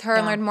connect with her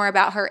and learn more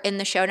about her in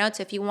the show notes.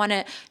 If you want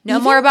to know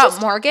more about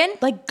Morgan,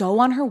 like go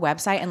on her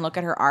website and look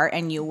at her art,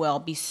 and you will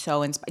be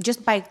so inspired.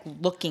 Just by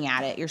looking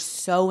at it, you're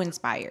so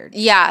inspired.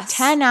 Yes.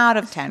 10 out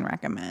of 10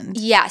 recommend.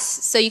 Yes.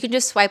 So you can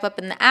just swipe up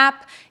in the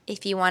app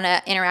if you want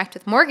to interact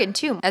with Morgan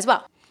too as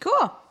well.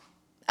 Cool.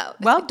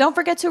 Well, don't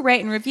forget to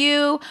rate and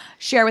review,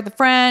 share with a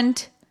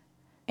friend,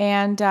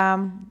 and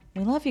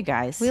we love you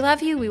guys. We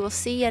love you. We will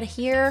see you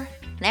here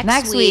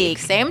next week.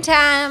 Same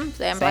time,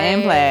 same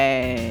place.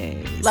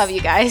 Place. Love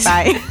you guys.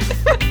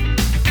 Bye.